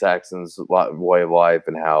Saxons' way of life,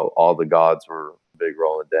 and how all the gods were a big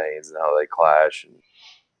role in Danes, and how they clash, and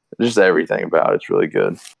just everything about it's really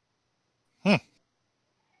good.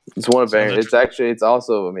 It's one of Aaron. It's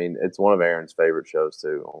also. I mean, it's one of Aaron's favorite shows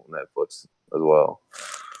too on Netflix as well.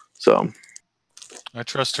 So I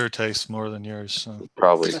trust her taste more than yours. So.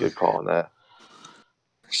 Probably a good call on that.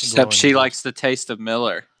 Except she likes the taste of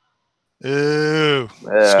Miller. Ew.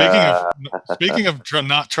 Yeah. Speaking of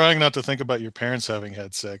not trying not to think about your parents having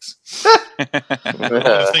had sex, I want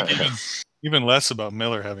to think even less about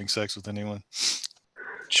Miller having sex with anyone.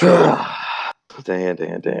 Sure.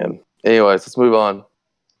 Dan. Anyways, let's move on.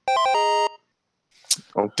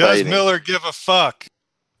 Does Miller give a fuck?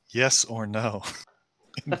 Yes or no?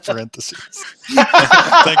 In parentheses.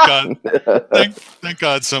 Thank God. Thank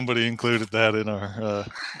God somebody included that in our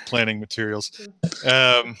planning materials.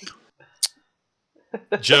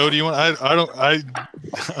 Joe, do you want?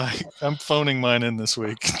 I'm phoning mine in this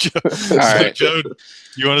week. All right, Joe,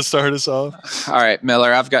 you want to start us off? All right,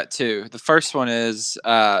 Miller. I've got 2. The first one is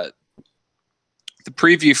the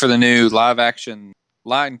preview for the new live-action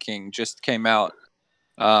Lion King just came out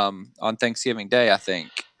on Thanksgiving Day, I think.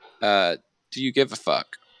 Do you give a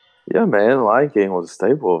fuck? Yeah, man. Lion King was a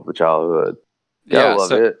staple of the childhood. I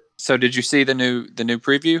love it. So did you see the new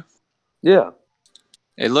preview? Yeah.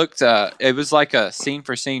 It looked. It was like a scene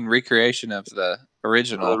for scene recreation of the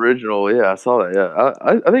original. Yeah, I saw that. Yeah,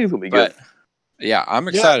 I think it's gonna be good. Yeah, I'm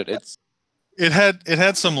excited. Yeah. It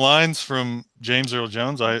had some lines from James Earl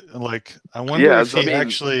Jones. I wonder if he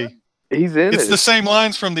actually. He's in it. It's the same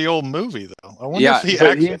lines from the old movie, though. I wonder if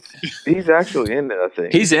he's actually in it. I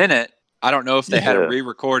think he's in it. I don't know if they had to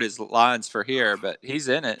re-record his lines for here, but he's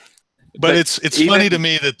in it. But it's funny to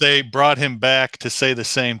me that they brought him back to say the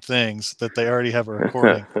same things that they already have a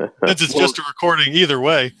recording. Since it's just a recording either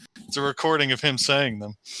way. It's a recording of him saying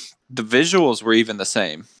them. The visuals were even the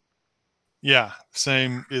same. Yeah,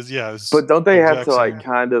 same is But don't they have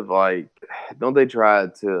to don't they try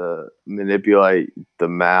to manipulate the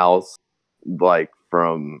mouse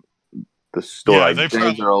from the story? Yeah, they're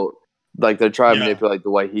trying to manipulate the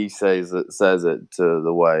way he says it to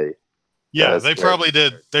the way. Yeah, they probably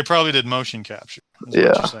did. They probably did motion capture. Is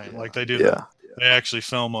what you're saying. Like they do. Yeah. They actually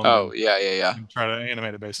film on. Oh yeah. And try to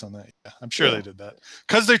animate it based on that. Yeah, I'm sure they did that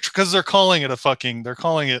because they're calling it they're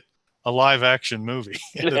calling it a live action movie.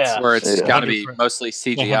 Where it's got to be mostly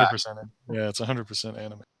CGI. 100%. Yeah, it's 100%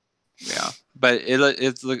 animated. Yeah, but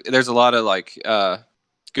there's a lot of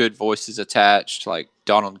good voices attached, like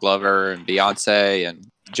Donald Glover and Beyonce and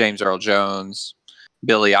James Earl Jones,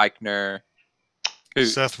 Billy Eichner.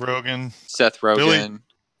 Seth Rogen.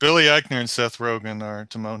 Billy Eichner and Seth Rogen are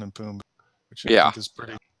Timon and Pumbaa, which I think is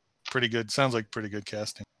pretty good. Sounds like pretty good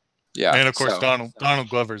casting. Yeah, and of course Donald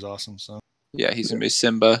Glover's awesome. So yeah, he's gonna be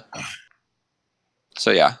Simba.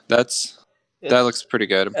 So yeah, that looks pretty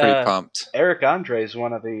good. I'm pretty pumped. Eric Andre is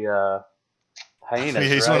one of the hyenas.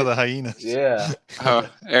 He's one of the hyenas. Yeah.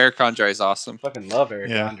 Eric Andre is awesome. Fucking love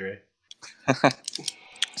Eric Andre.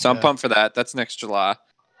 So I'm pumped for that. That's next July.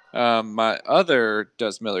 My other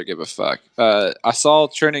Does Miller Give a Fuck? I saw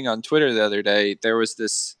trending on Twitter the other day, there was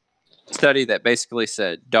this study that basically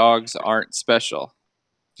said dogs aren't special.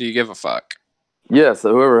 Do you give a fuck? Yeah,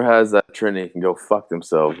 so whoever has that trending can go fuck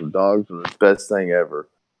themselves. The dogs are the best thing ever.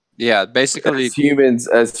 Yeah, basically.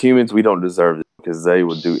 As humans, we don't deserve it because they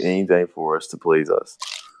would do anything for us to please us.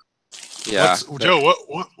 Yeah. Joe,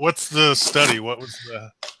 what's the study? What was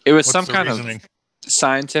the? It was some kind reasoning?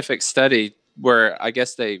 scientific study where I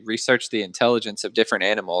guess they researched the intelligence of different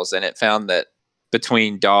animals, and it found that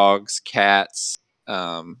between dogs, cats,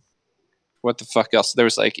 what the fuck else? There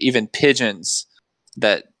was like even pigeons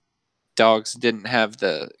that dogs didn't have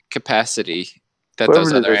the capacity that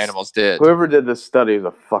those other animals did. Whoever did this study is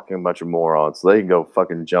a fucking bunch of morons. So they can go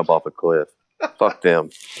fucking jump off a cliff. Fuck them.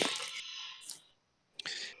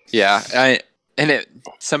 Yeah,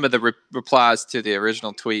 some of the replies to the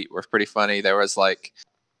original tweet were pretty funny. There was like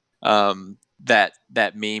that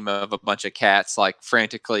meme of a bunch of cats like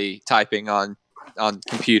frantically typing on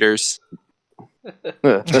computers.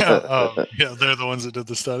 Oh, yeah, they're the ones that did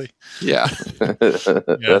the study. Yeah,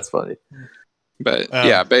 That's funny. But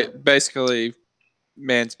basically,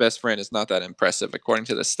 man's best friend is not that impressive according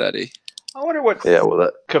to the study. I wonder what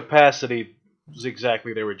capacity was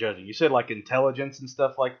exactly they were judging. You said like intelligence and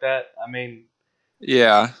stuff like that. I mean,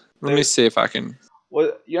 yeah. Let me see if I can.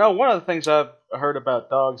 Well, one of the things I've heard about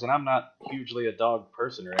dogs, and I'm not hugely a dog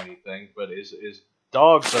person or anything, but is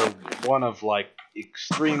dogs are one of like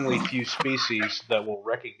extremely few species that will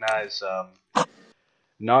recognize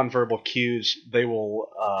nonverbal cues. They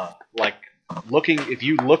will if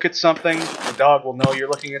you look at something, the dog will know you're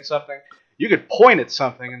looking at something. You could point at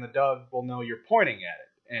something and the dog will know you're pointing at it.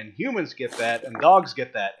 And humans get that, and dogs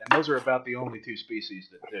get that, and those are about the only two species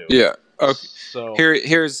that do. Yeah. Okay. So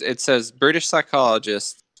it says British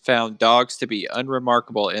psychologists found dogs to be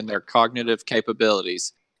unremarkable in their cognitive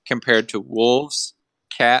capabilities compared to wolves,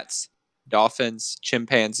 cats, dolphins,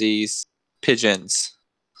 chimpanzees, pigeons.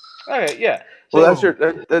 Okay, yeah. Well, that's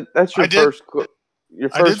your first clue.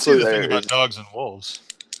 I did see the thing about dogs and wolves.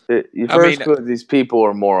 Your first clue is these people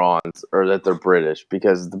are morons, or that they're British,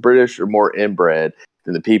 because the British are more inbred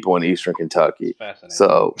than the people in Eastern Kentucky.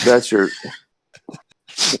 So that's your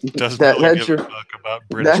that's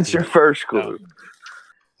your first clue.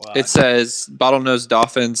 Wow. It says bottlenose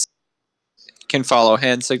dolphins can follow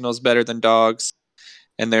hand signals better than dogs,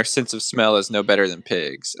 and their sense of smell is no better than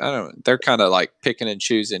pigs. They're kind of like picking and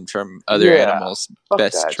choosing from other animals'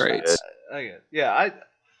 best traits. I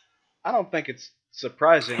don't think it's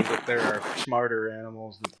surprising that there are smarter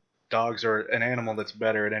animals. That dogs are an animal that's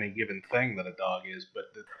better at any given thing than a dog is. But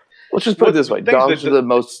let's just put it this way: dogs are the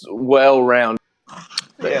most well-rounded.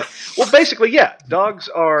 Yeah. Well, basically, yeah. Dogs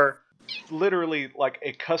are literally like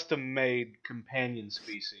a custom-made companion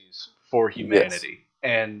species for humanity,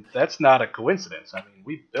 and that's not a coincidence. I mean,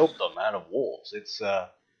 we built them out of wolves. It's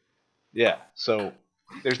So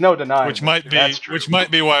there's no denying that's true. Which might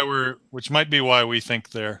be why we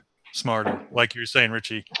think they're smarter, like you're saying,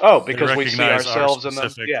 Richie. Oh, because we see ourselves in them.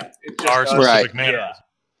 Yeah, our specific mannerisms.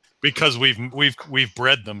 Because we've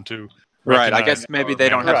bred them to. Right. I guess maybe they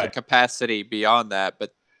don't have the capacity beyond that,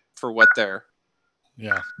 but for what they're.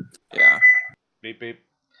 Yeah. Yeah. Beep beep.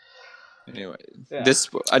 Anyway,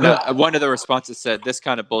 one of the responses said, "This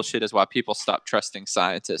kind of bullshit is why people stop trusting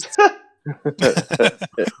scientists."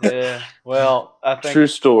 Yeah. Well, I think true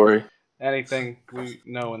story. Anything we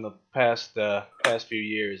know in the past few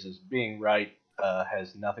years is being right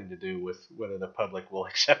has nothing to do with whether the public will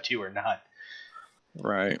accept you or not.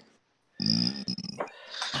 Right.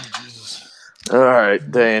 All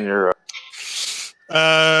right, Dan, you're up.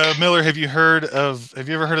 Miller, have you ever heard of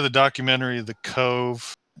the documentary The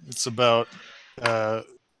Cove? It's about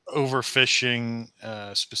overfishing,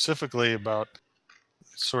 specifically about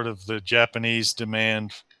sort of the Japanese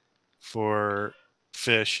demand for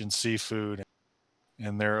fish and seafood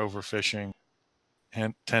and their overfishing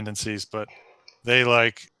tendencies. But they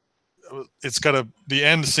it's got the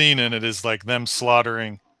end scene in it is like them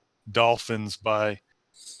slaughtering dolphins by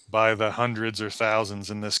the hundreds or thousands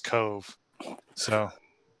in this cove. So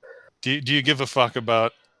do you give a fuck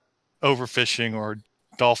about overfishing or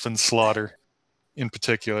dolphin slaughter in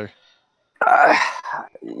particular?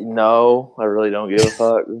 No, I really don't give a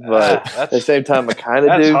fuck. But at the same time, I kind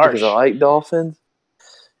of do because I like dolphins.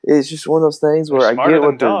 It's just one of those things where I get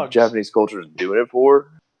what the Japanese culture is doing it for.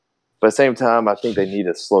 But at the same time, I think they need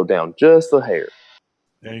to slow down just a hair.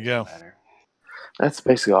 There you go. That's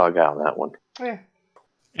basically all I got on that one. Yeah.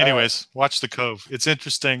 Anyways, watch The Cove. It's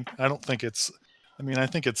interesting. I think it's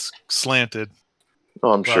slanted.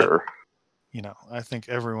 Oh, I'm sure. I think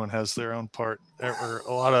everyone has their own part, or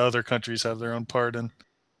a lot of other countries have their own part in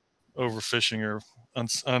overfishing or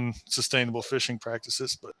unsustainable fishing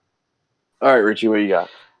practices. But all right, Richie, what you got?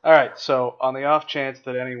 All right, so on the off chance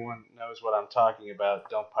that anyone knows what I'm talking about,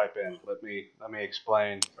 don't pipe in. Let me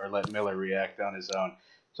explain, or let Miller react on his own.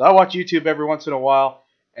 So I watch YouTube every once in a while,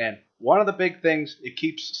 and one of the big things it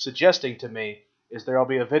keeps suggesting to me is there'll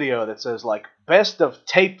be a video that says like best of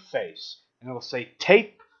tape face, and it'll say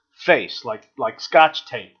tape face like Scotch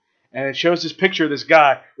tape, and it shows this picture of this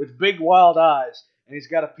guy with big wild eyes, and he's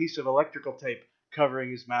got a piece of electrical tape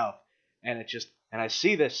covering his mouth, and I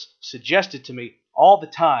see this suggested to me all the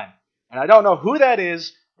time, and I don't know who that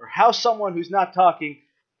is or how someone who's not talking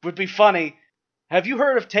would be funny. Have you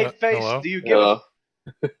heard of tape face? Hello? Do you give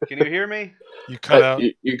Can you hear me? You cut out.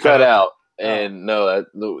 You cut out. And no,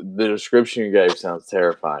 the description you gave sounds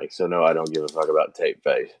terrifying. So no, I don't give a fuck about tape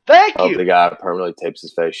face. Thank you. The guy permanently tapes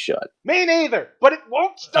his face shut. Me neither, but it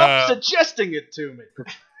won't stop suggesting it to me.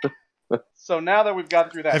 So now that we've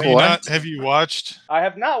gotten through that, have you watched? I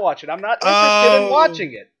have not watched it. I'm not interested in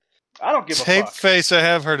watching it. I don't give a fuck. Tape face. I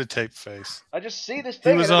have heard of tape face. I just see this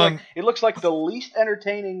thing. And it looks like the least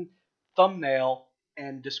entertaining thumbnail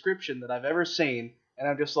and description that I've ever seen, and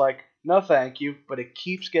I'm just like, no, thank you. But it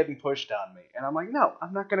keeps getting pushed on me, and I'm like, no,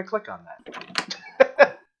 I'm not going to click on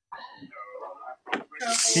that.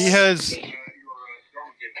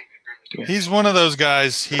 He's one of those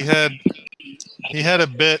guys. He had a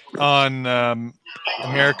bit on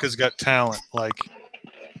America's Got Talent,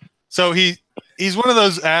 so he's one of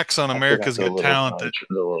those acts on America's Got Talent that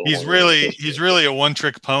he's really a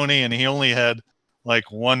one-trick pony, and he only had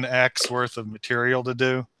like one act's worth of material to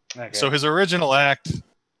do. Okay. So his original act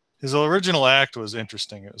was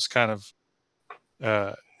interesting. It was kind of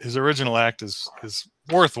his original act is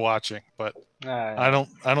worth watching, but I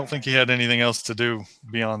don't think he had anything else to do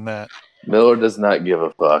beyond that. Miller does not give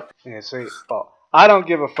a fuck. Yeah, see, I don't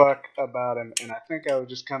give a fuck about him, and I think I was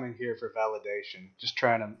just coming here for validation, just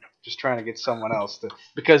trying to get someone else to,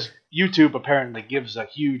 because YouTube apparently gives a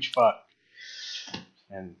huge fuck,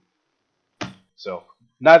 and so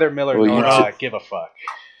neither Miller nor I give a fuck.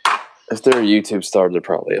 If they're a YouTube star, they're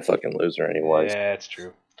probably a fucking loser anyways. Yeah, it's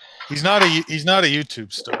true. He's not a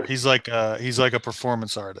YouTube star. He's like a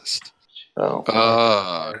performance artist. Oh.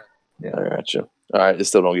 Yeah, I got you. All right, I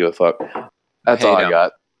still don't give a fuck. That's all I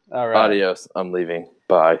got. All right. Adios. I'm leaving.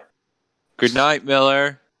 Bye. Good night,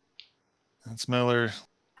 Miller. That's Miller.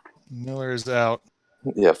 Miller is out.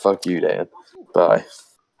 Yeah, fuck you, Dan. Bye.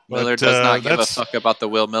 Miller does not give a fuck about the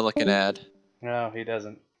Will Milliken ad. No, he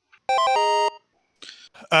doesn't.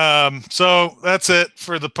 So that's it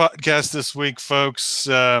for the podcast this week, folks.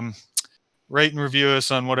 Rate and review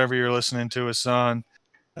us on whatever you're listening to us on.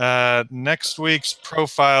 Next week's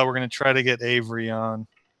profile, we're going to try to get Avery on.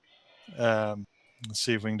 Let's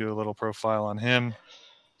see if we can do a little profile on him.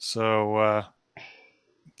 So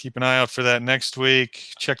keep an eye out for that next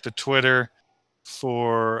week. Check the Twitter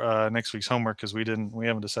for next week's homework, because we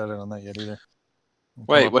haven't decided on that yet either.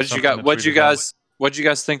 Wait, what did you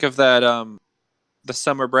guys think of that the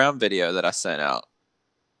Summer Brown video that I sent out?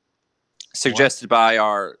 Suggested by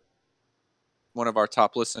one of our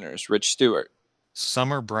top listeners, Rich Stewart.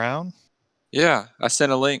 Summer Brown? Yeah, I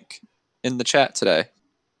sent a link in the chat today.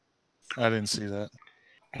 I didn't see that.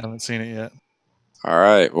 I haven't seen it yet. All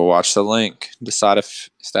right, we'll watch the link. Decide if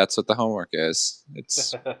that's what the homework is.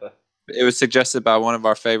 It was suggested by one of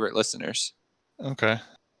our favorite listeners. Okay.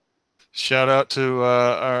 Shout out to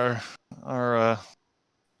our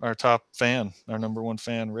top fan, our number one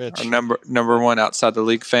fan, Rich. Our number one outside the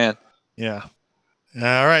league fan. Yeah.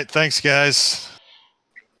 All right. Thanks, guys.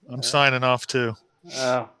 I'm signing off too.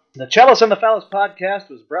 The Chalice and the Phallus podcast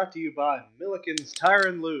was brought to you by Milliken's Tire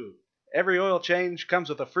and Lube. Every oil change comes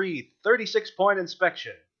with a free 36-point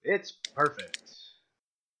inspection. It's perfect.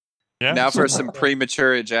 Yeah. Now for some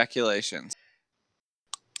premature ejaculations.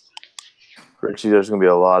 Richie, there's going to be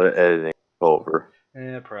a lot of editing over.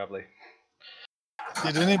 Yeah, probably.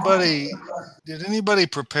 Did anybody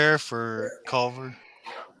prepare for Culver?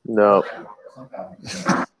 No.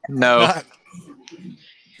 No.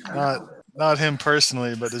 Not him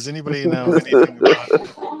personally, but does anybody know anything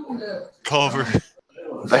about Culver?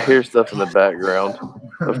 I hear stuff in the background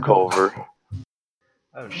of Culver.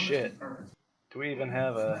 Oh shit. Do we even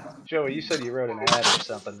have a Joey, you said you wrote an ad or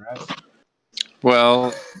something, right?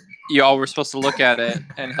 Well, y'all were supposed to look at it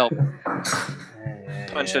and help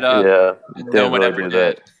punch it up. Yeah. And no one ever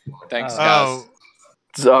did. Thanks, guys.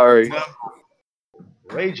 Sorry. No.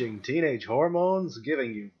 Raging teenage hormones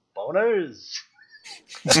giving you boners.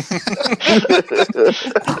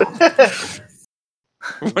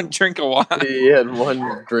 One drink of wine. He had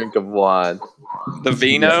one drink of wine. The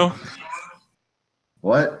vino.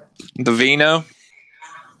 What? The vino.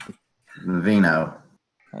 The vino.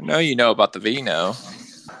 I know you know about the vino.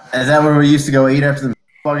 Is that where we used to go eat after the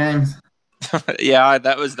football games? Yeah,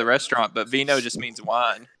 that was the restaurant, but vino just means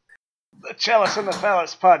wine. The Chalice and the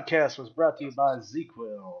Phallus podcast was brought to you by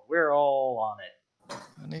ZQuil. We're all on it.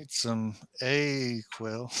 I need some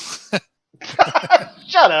Quill.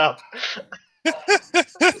 Shut up.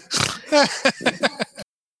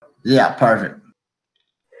 Yeah, perfect.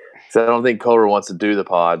 I don't think Culver wants to do the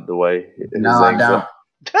pod the way his No, I don't.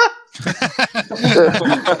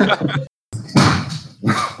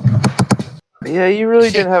 Yeah, you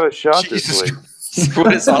really didn't have a shot this Jesus week.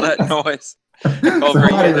 What is all that noise? Culver, you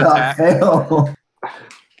Somebody get got attacked. hell.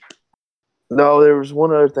 No, there was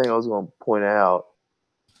one other thing I was going to point out.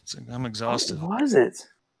 I'm exhausted. What was it?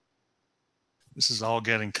 This is all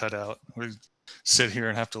getting cut out. We sit here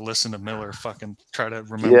and have to listen to Miller fucking try to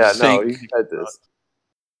remember. Yeah, the no, thing. he said this.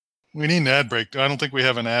 We need an ad break. I don't think we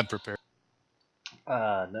have an ad prepared.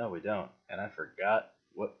 No, we don't. And I forgot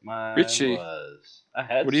what mine Richie, was. I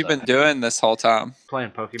had What have you some. been doing this whole time?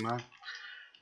 Playing Pokemon.